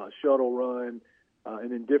jump, a shuttle run,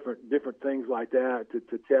 and then different things like that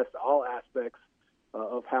to test all aspects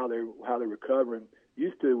of how they're recovering.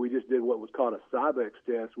 Used to, we just did what was called a Cybex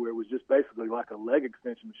test, where it was just basically like a leg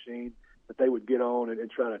extension machine that they would get on and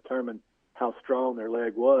try to determine how strong their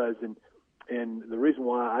leg was. And the reason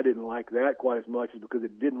why I didn't like that quite as much is because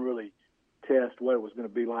it didn't really test what it was going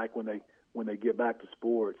to be like when they get back to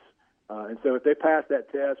sports. And so if they pass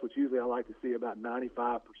that test, which usually I like to see about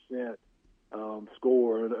 95%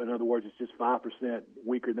 score, in other words, it's just 5%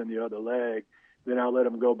 weaker than the other leg, then I'll let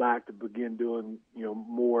them go back to begin doing,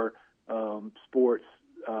 more sports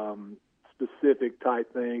specific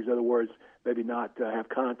type things. In other words, maybe not have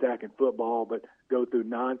contact in football, but go through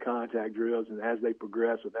non-contact drills, and as they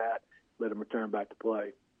progress with that, let them return back to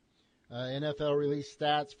play. NFL released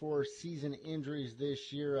stats for season injuries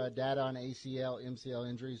this year, data on ACL, MCL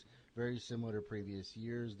injuries, very similar to previous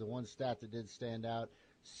years. The one stat that did stand out,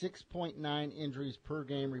 6.9 injuries per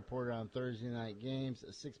game reported on Thursday night games,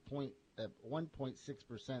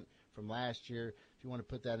 1.6% from last year. If you want to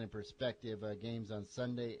put that in perspective, games on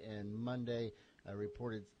Sunday and Monday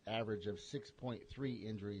reported average of 6.3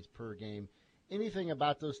 injuries per game. Anything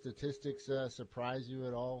about those statistics surprise you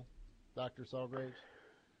at all, Dr. Sawgraves?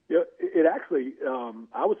 Yeah, it actually,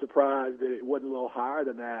 I was surprised that it wasn't a little higher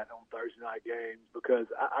than that on Thursday night games, because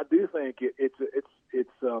I do think it's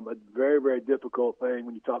a very, very difficult thing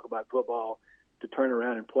when you talk about football to turn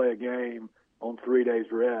around and play a game on 3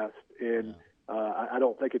 days rest. And I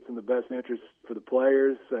don't think it's in the best interest for the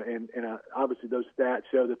players. And obviously those stats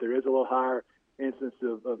show that there is a little higher instance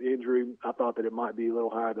of injury. I thought that it might be a little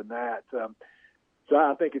higher than that. So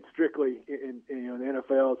I think it's strictly in the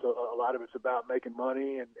NFL. So a lot of it's about making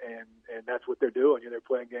money, and that's what they're doing. They're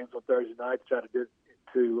playing games on Thursday nights, trying to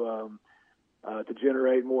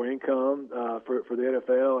generate more income for the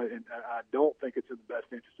NFL. And I don't think it's in the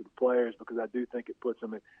best interest of the players, because I do think it puts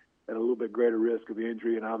them at a little bit greater risk of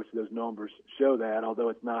injury. And obviously those numbers show that, although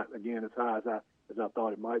it's not, again, as high as I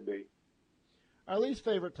thought it might be. Our least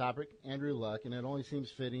favorite topic, Andrew Luck, and it only seems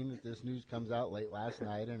fitting that this news comes out late last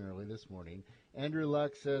night and early this morning. Andrew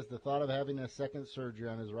Luck says the thought of having a second surgery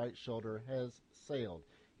on his right shoulder has sailed.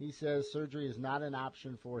 He says surgery is not an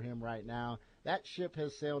option for him right now. That ship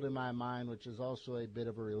has sailed in my mind, which is also a bit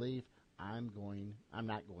of a relief. I'm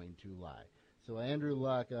not going to lie. So Andrew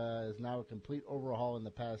Luck is now a complete overhaul in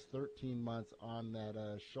the past 13 months on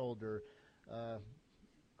that shoulder.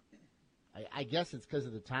 I guess it's because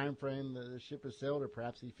of the time frame the ship has sailed, or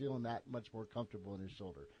perhaps he's feeling that much more comfortable in his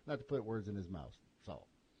shoulder. Not to put words in his mouth. So.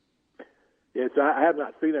 Yeah, so I have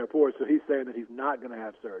not seen that report. So he's saying that he's not going to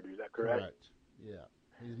have surgery. Is that correct? Correct. Yeah,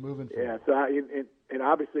 he's moving forward. Yeah, so and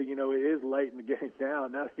obviously, it is late in the game now.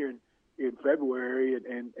 Now here in February,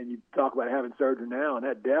 and you talk about having surgery now, and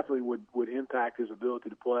that definitely would impact his ability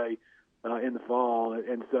to play in the fall.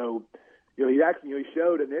 And so, he actually he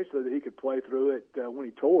showed initially that he could play through it when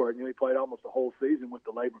he tore it. He played almost the whole season with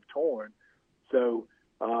the labrum torn. So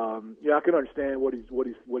I can understand what his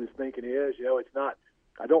thinking is. It's not.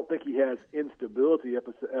 I don't think he has instability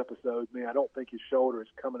episodes. I don't think his shoulder is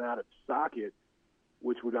coming out of socket,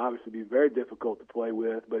 which would obviously be very difficult to play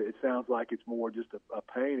with. But it sounds like it's more just a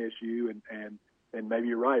pain issue, and maybe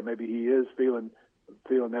you're right. Maybe he is feeling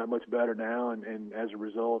that much better now, and as a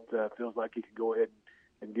result, feels like he could go ahead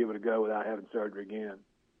and give it a go without having surgery again.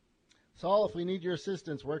 Saul, if we need your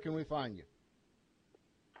assistance, where can we find you?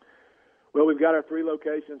 Well, we've got our 3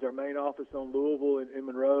 locations, our main office on Louisville in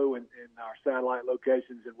Monroe, and our satellite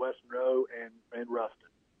locations in West Monroe and Ruston.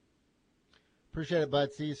 Appreciate it,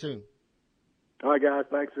 bud. See you soon. All right, guys.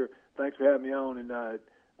 Thanks for having me on, and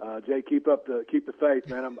Jay, keep the faith,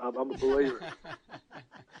 man. I'm a believer.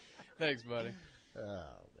 Thanks, buddy. Oh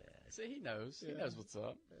man. See, he knows. He knows what's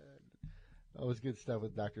up. Always good stuff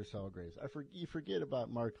with Dr. Sawgraves. You forget about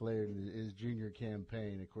Mark Laird and his junior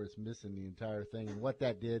campaign, of course, missing the entire thing, and what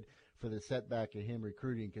that did for the setback of him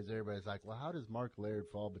recruiting, because everybody's like, well, how does Mark Laird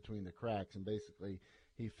fall between the cracks? And basically,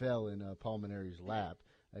 he fell in Paul Maneri's lap,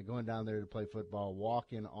 going down there to play football,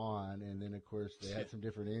 walking on, and then, of course, they had some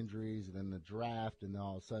different injuries, and then the draft, and then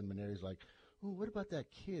all of a sudden Maneri's like, oh, what about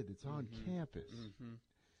that kid that's on campus? Mm-hmm.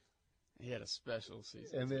 He had a special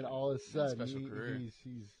season. And then all of a sudden,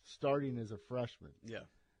 he's starting as a freshman. Yeah.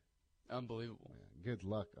 Unbelievable. Yeah, good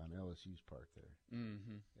luck on LSU's part there.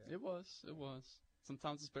 Mm-hmm. Yeah. It was.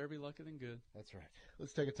 Sometimes it's better to be lucky than good. That's right.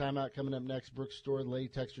 Let's take a timeout. Coming up next, Brooke Story, Lady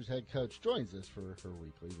Texters head coach, joins us for her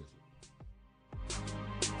weekly visit.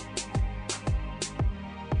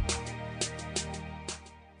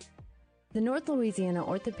 The North Louisiana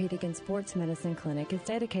Orthopedic and Sports Medicine Clinic is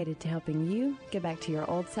dedicated to helping you get back to your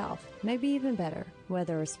old self, maybe even better.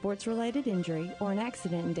 Whether a sports-related injury or an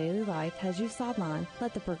accident in daily life has you sidelined,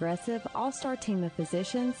 let the progressive, all-star team of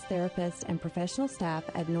physicians, therapists, and professional staff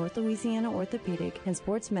at North Louisiana Orthopedic and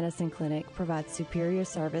Sports Medicine Clinic provide superior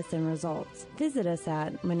service and results. Visit us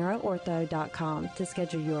at monroeortho.com to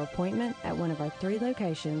schedule your appointment at one of our 3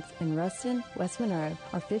 locations in Ruston, West Monroe,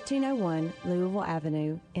 or 1501 Louisville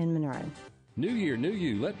Avenue in Monroe. New year, new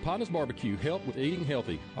you. Let Partners Barbecue help with eating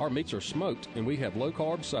healthy. Our meats are smoked, and we have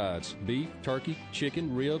low-carb sides. Beef, turkey,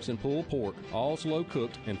 chicken, ribs, and pulled pork. All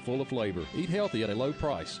slow-cooked and full of flavor. Eat healthy at a low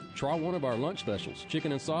price. Try one of our lunch specials.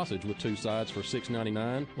 Chicken and sausage with 2 sides for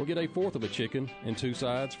 $6.99, or get a fourth of a chicken and 2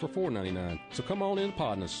 sides for $4.99. So come on in,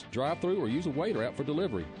 Partners. Drive-through or use a waiter app for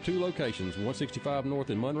delivery. 2 locations, 165 North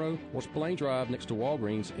in Monroe, or Plain Drive next to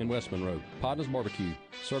Walgreens in West Monroe. Partners Barbecue,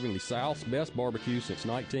 serving the South's best barbecue since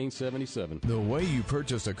 1977. The way you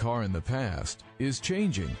purchased a car in the past is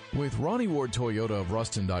changing with Ronnie Ward Toyota of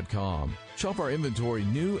Ruston.com. Shop our inventory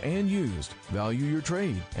new and used, value your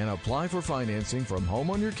trade, and apply for financing from home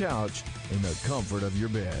on your couch in the comfort of your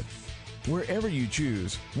bed. Wherever you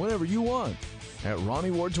choose, whenever you want. At Ronnie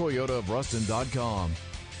Ward Toyota of Ruston.com,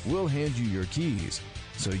 we'll hand you your keys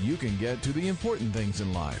so you can get to the important things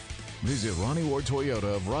in life. Visit Ronnie Ward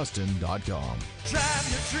Toyota of Ruston.com. Drive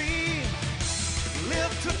your dream,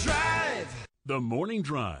 live to drive. The Morning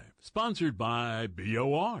Drive, sponsored by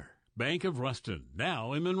BOR, Bank of Ruston,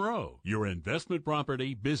 now in Monroe, your investment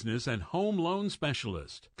property, business, and home loan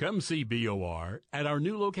specialist. Come see BOR at our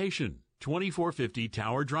new location, 2450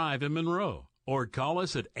 Tower Drive in Monroe, or call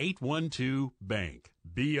us at 812-BANK.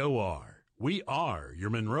 BOR. We are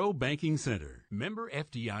your Monroe Banking Center. Member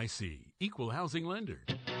FDIC, Equal Housing Lender.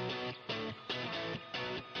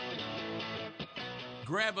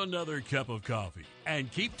 Grab another cup of coffee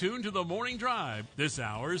and keep tuned to the Morning Drive. This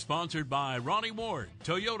hour is sponsored by Ronnie Ward,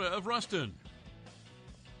 Toyota of Ruston.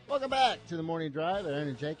 Welcome back to the Morning Drive. Aaron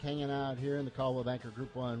and Jake hanging out here in the Caldwell Banker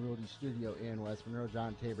Group 1 Realty Studio in West Monroe.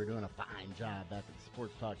 John Tabor doing a fine job back at the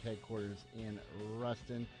Sports Talk headquarters in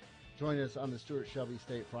Ruston. Joining us on the Stuart Shelby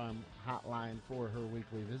State Farm hotline for her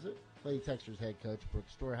weekly visit, Lady Texters head coach Brooke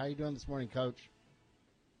Story. How you doing this morning, Coach?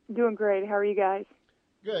 Doing great. How are you guys?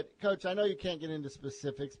 Good. Coach, I know you can't get into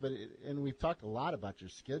specifics, and we've talked a lot about your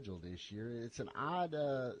schedule this year. It's an odd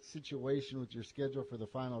situation with your schedule for the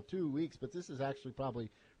final 2 weeks, but this is actually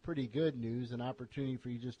probably pretty good news, an opportunity for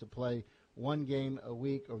you just to play one game a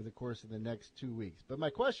week over the course of the next 2 weeks. But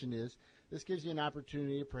my question is, this gives you an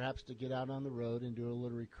opportunity perhaps to get out on the road and do a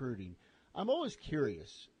little recruiting. I'm always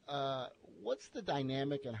curious, what's the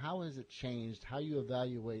dynamic and how has it changed how you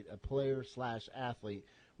evaluate a player/athlete,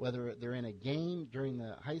 whether they're in a game during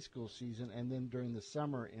the high school season and then during the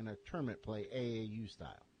summer in a tournament play, AAU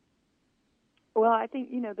style? Well, I think,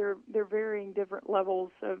 they're varying different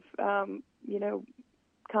levels of,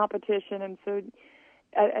 competition. And so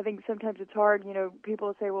I think sometimes it's hard,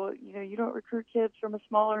 people say, well, you don't recruit kids from a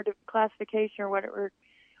smaller classification or whatever.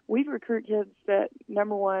 We recruit kids that,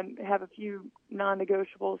 number one, have a few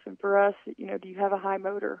non-negotiables. And for us, do you have a high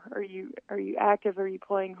motor? Are you active? Are you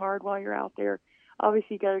playing hard while you're out there?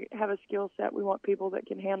 Obviously, you got to have a skill set. We want people that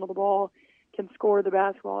can handle the ball, can score the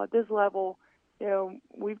basketball. At this level,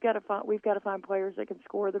 we've got to find players that can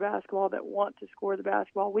score the basketball, that want to score the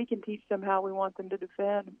basketball. We can teach them how we want them to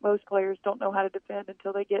defend. Most players don't know how to defend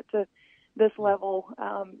until they get to this level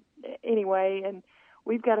anyway. And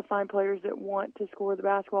we've got to find players that want to score the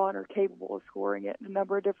basketball and are capable of scoring it in a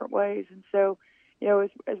number of different ways. And so,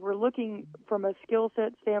 as we're looking from a skill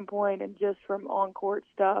set standpoint and just from on-court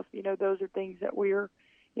stuff, those are things that we're,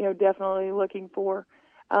 definitely looking for.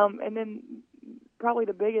 And then probably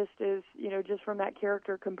the biggest is, just from that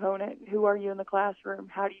character component. Who are you in the classroom?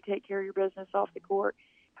 How do you take care of your business off the court?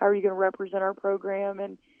 How are you going to represent our program?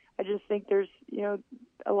 And I just think there's,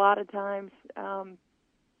 a lot of times,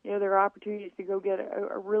 there are opportunities to go get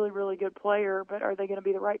a really, really good player, but are they going to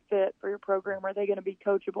be the right fit for your program? Are they going to be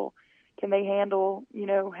coachable? Can they handle,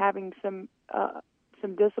 having some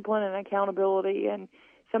discipline and accountability? And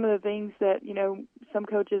some of the things that, some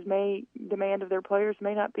coaches may demand of their players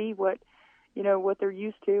may not be what they're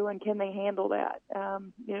used to, and can they handle that?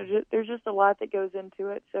 There's just a lot that goes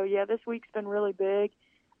into it. So, yeah, this week's been really big.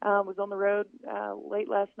 Was on the road late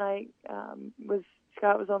last night.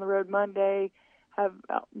 Scott was on the road Monday.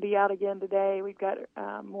 Be out again today. We've got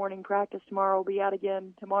morning practice tomorrow. We'll be out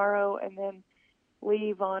again tomorrow, and then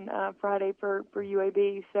leave on Friday for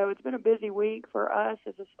UAB. So it's been a busy week for us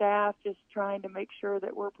as a staff, just trying to make sure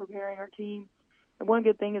that we're preparing our team. And one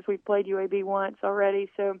good thing is we've played UAB once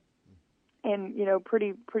already, so and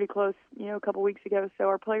pretty close, a couple weeks ago. So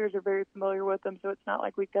our players are very familiar with them. So it's not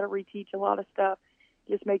like we've got to reteach a lot of stuff,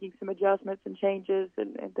 just making some adjustments and changes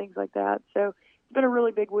and things like that. So it's been a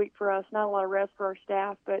really big week for us. Not a lot of rest for our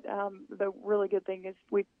staff, but the really good thing is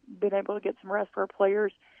we've been able to get some rest for our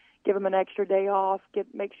players, give them an extra day off,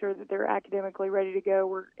 make sure that they're academically ready to go.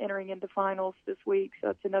 We're entering into finals this week, so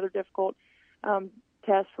it's another difficult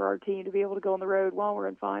test for our team to be able to go on the road while we're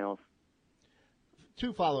in finals.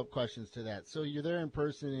 two follow-up questions to that. So you're there in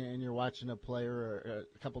person and you're watching a player or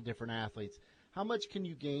a couple different athletes. How much can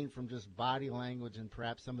you gain from just body language and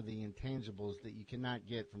perhaps some of the intangibles that you cannot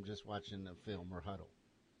get from just watching a film or huddle?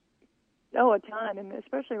 Oh, a ton, and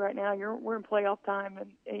especially right now, we're in playoff time,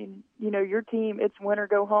 and your team, it's win or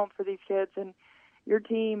go home for these kids, and your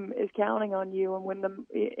team is counting on you. And when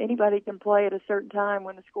anybody can play at a certain time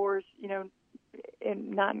when the score's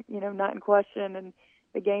not in question and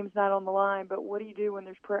the game's not on the line, but what do you do when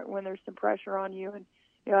there's some pressure on you? And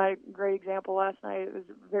I had a great example last night. It was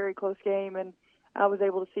a very close game, and I was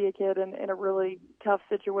able to see a kid in a really tough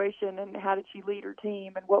situation, and how did she lead her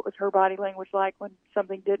team, and what was her body language like when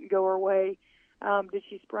something didn't go her way? Did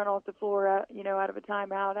she sprint off the floor, out of a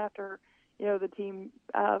timeout after, the team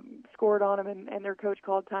scored on them and their coach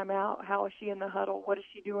called timeout? How is she in the huddle? What is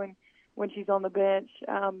she doing when she's on the bench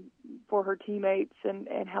for her teammates,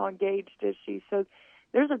 and how engaged is she? So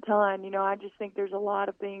there's a ton. I just think there's a lot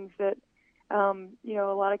of things that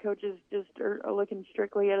a lot of coaches just are looking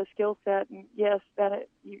strictly at a skill set, and yes,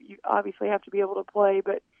 you obviously have to be able to play,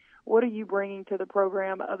 but what are you bringing to the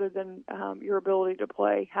program other than your ability to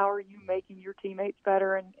play? How are you making your teammates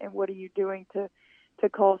better, and what are you doing to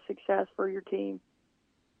cause success for your team?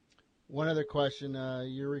 One other question,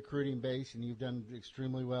 you're recruiting base, and you've done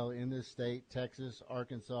extremely well in this state, Texas,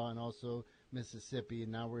 Arkansas, and also Mississippi,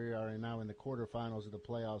 and now we are in the quarterfinals of the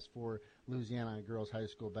playoffs for Louisiana girls high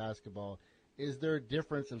school basketball. Is there a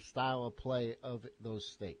difference of style of play of those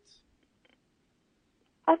states?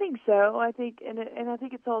 I think so. I think, and I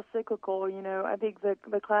think it's all cyclical. I think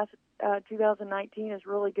the class of 2019 is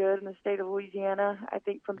really good in the state of Louisiana. I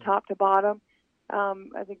think from top to bottom,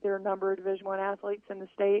 I think there are a number of Division I athletes in the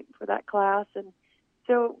state for that class, and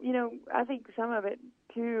so I think some of it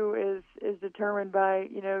too is determined by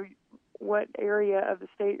what area of the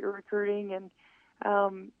state you're recruiting, and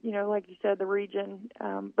like you said, the region.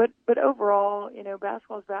 But overall,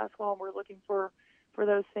 basketball is basketball, and we're looking for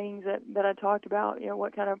those things that I talked about.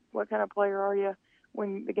 What kind of player are you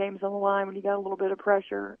when the game's on the line, when you got a little bit of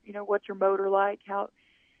pressure? What's your motor like?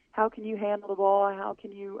 How can you handle the ball? How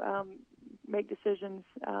can you make decisions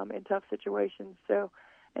in tough situations? So,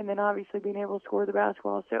 and then obviously being able to score the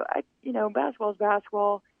basketball. So basketball is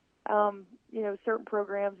basketball. Certain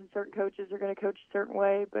programs and certain coaches are going to coach a certain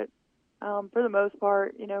way, but for the most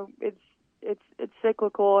part, it's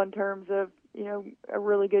cyclical in terms of a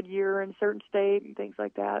really good year in a certain state and things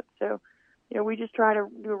like that. So we just try to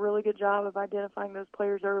do a really good job of identifying those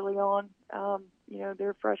players early on.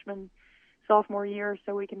 They're freshman, sophomore year,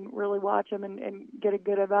 so we can really watch them and get a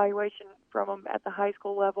good evaluation from them at the high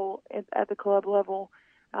school level, at the club level,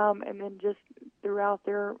 and then just throughout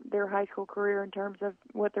their high school career in terms of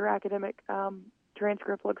what their academic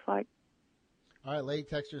transcript looks like. All right, Lady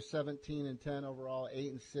Texters 17-10 overall,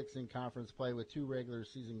 8-6 in conference play with 2 regular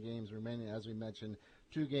season games remaining. As we mentioned,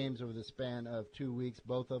 2 games over the span of 2 weeks,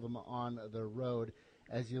 both of them on the road.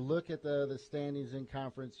 As you look at the standings in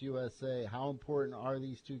Conference USA, how important are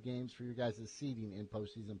these 2 games for your guys' seeding in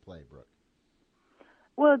postseason play, Brooke?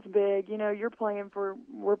 Well, it's big. We're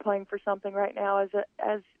playing for something right now,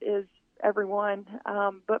 as is everyone.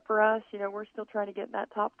 But for us, we're still trying to get in that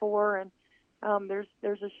top 4, and there's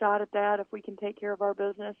a shot at that if we can take care of our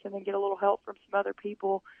business and then get a little help from some other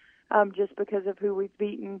people, just because of who we've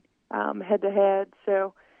beaten head to head.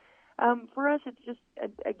 So for us, it's just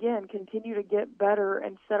again continue to get better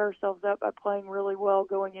and set ourselves up by playing really well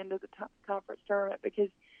going into the conference tournament, because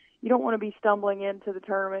you don't want to be stumbling into the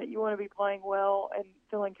tournament. You want to be playing well and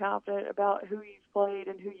feeling confident about who you've played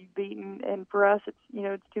and who you've beaten. And for us, it's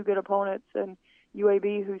 2 good opponents, and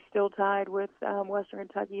UAB, who's still tied with Western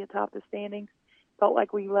Kentucky atop the standings. Felt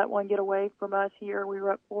like we let one get away from us here. We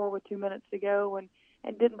were up 4 with 2 minutes to go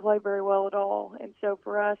and didn't play very well at all. And so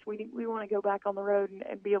for us, we want to go back on the road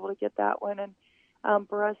and be able to get that one. And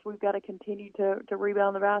for us, we've got to continue to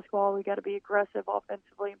rebound the basketball. We've got to be aggressive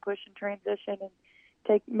offensively and push in transition and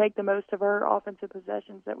make the most of our offensive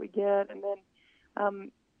possessions that we get. And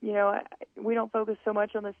then, we don't focus so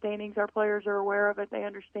much on the standings. Our players are aware of it. They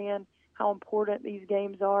understand how important these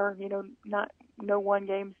games are. No one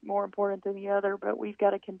game's more important than the other, but we've got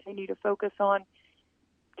to continue to focus on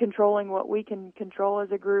controlling what we can control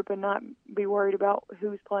as a group and not be worried about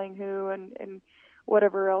who's playing who and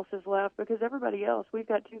whatever else is left, because everybody else, we've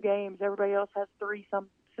got 2 games. Everybody else has 3.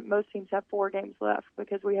 Most teams have 4 games left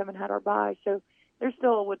because we haven't had our bye. So there's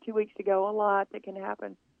still, with 2 weeks to go, a lot that can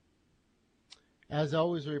happen. As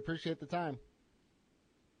always, we appreciate the time.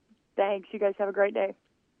 Thanks. You guys have a great day.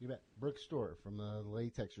 You bet. Brooke Storr from the Lady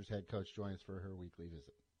Texters head coach joins us for her weekly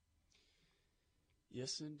visit.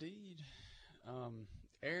 Yes, indeed.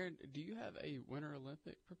 Aaron, do you have a Winter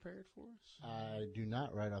Olympic prepared for us? I do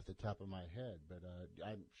not right off the top of my head, but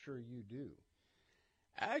I'm sure you do.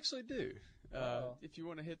 I actually do. If you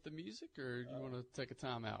want to hit the music, or do you want to take a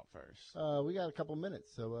time out first? We got a couple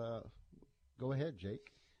minutes, so go ahead,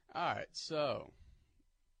 Jake. All right, so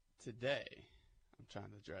today I'm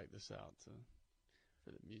trying to drag this out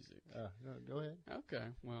for the music. No, go ahead. Okay,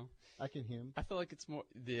 well. I can hum. I feel like it's more.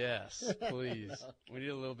 Yes, please. We need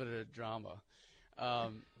a little bit of drama.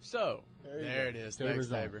 So, there it is. Thanks,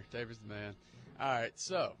 Tabor. Tabor's the man. All right,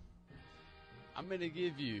 so I'm going to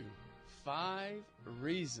give you 5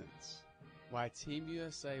 reasons why Team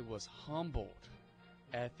USA was humbled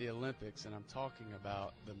at the Olympics, and I'm talking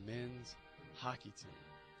about the men's hockey team.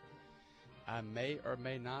 I may or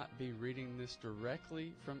may not be reading this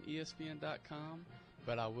directly from ESPN.com,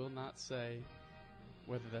 but I will not say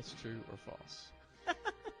whether that's true or false.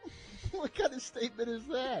 What kind of statement is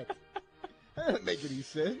that? That doesn't make any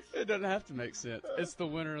sense. It doesn't have to make sense. It's the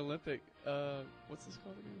Winter Olympic. What's this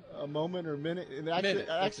called again? A moment or minute. And Minute.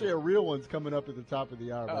 Actually, a real one's coming up at the top of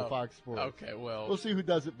the hour by Fox Sports. Okay, well. We'll see who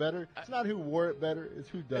does it better. It's not who wore it better. It's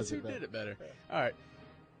who does it better. It's who did it better. All right.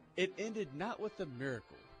 It ended not with a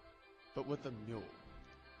miracle, but with a mule.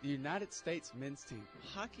 The United States men's team,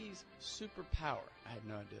 hockey's superpower, I had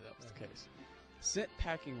no idea that was the case, sent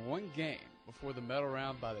packing one game before the medal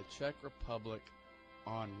round by the Czech Republic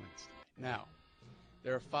on Wednesday. Now,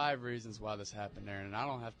 there are 5 reasons why this happened, Aaron, and I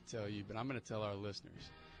don't have to tell you, but I'm going to tell our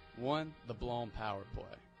listeners. 1, the blown power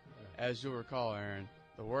play. As you'll recall, Aaron,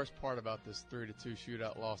 the worst part about this 3-2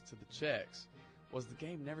 shootout loss to the Czechs was the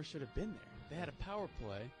game never should have been there. They had a power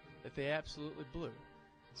play that they absolutely blew.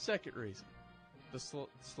 Second reason, the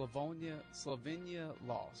Slovenia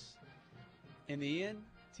loss. In the end,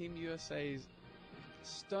 Team USA's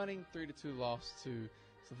stunning 3-2 loss to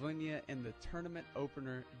Slovenia in the tournament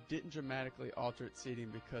opener didn't dramatically alter its seeding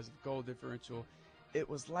because of goal differential. It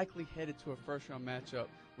was likely headed to a first-round matchup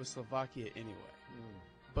with Slovakia anyway.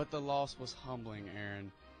 But the loss was humbling,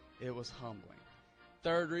 Aaron. It was humbling.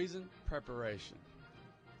 Third reason, preparation.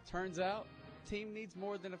 Turns out, team needs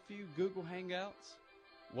more than a few Google Hangouts,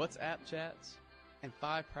 WhatsApp chats, and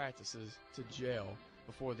 5 practices to gel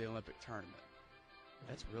before the Olympic tournament.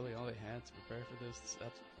 That's really all they had to prepare for this.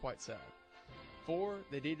 That's quite sad. 4,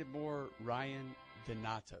 they needed more Ryan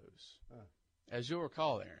Donatos. As you'll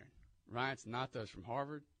recall, Aaron, Ryan Donatos from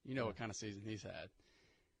Harvard, you know what kind of season he's had.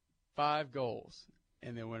 5 goals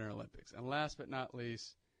in the Winter Olympics. And last but not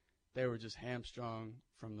least, they were just hamstrung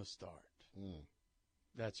from the start.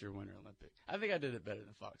 That's your Winter Olympic. I think I did it better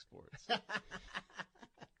than Fox Sports.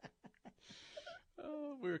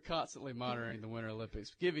 We were constantly monitoring the Winter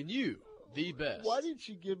Olympics, giving you the best. Why didn't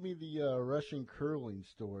you give me the Russian curling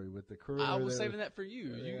story with the curler? I was saving that for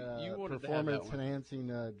you. You wanted to have that one.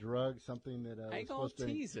 Performance-enhancing drug, something that was supposed to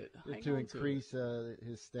tease it. to increase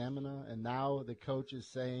his stamina. And now the coach is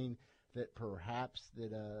saying that perhaps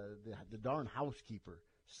that the darn housekeeper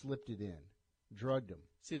slipped it in, drugged him.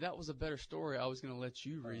 See, that was a better story. I was going to let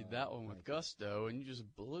you read that one with gusto, and you just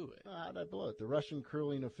blew it. How'd I blow it? The Russian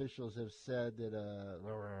curling officials have said that,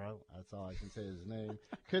 that's all I can say is his name,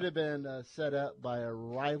 could have been set up by a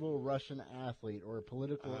rival Russian athlete or a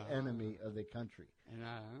political enemy of the country. And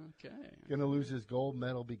Going to lose his gold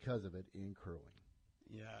medal because of it in curling.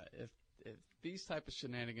 Yeah, if these type of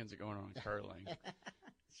shenanigans are going on in curling,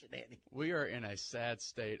 we are in a sad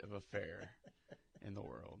state of affair in the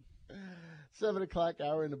world. 7 o'clock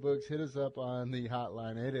hour in the books. Hit us up on the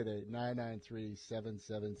hotline,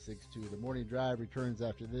 888-993-7762. The morning drive returns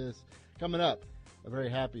after this. Coming up, a very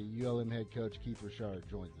happy ULM head coach Keith Richard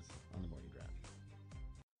joins us on the morning drive.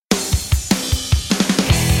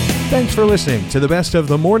 Thanks for listening to the best of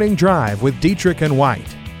the morning drive with Dietrich and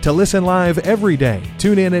White. To listen live every day,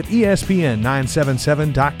 tune in at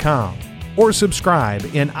ESPN977.com or subscribe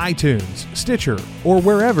in iTunes, Stitcher, or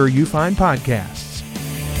wherever you find podcasts.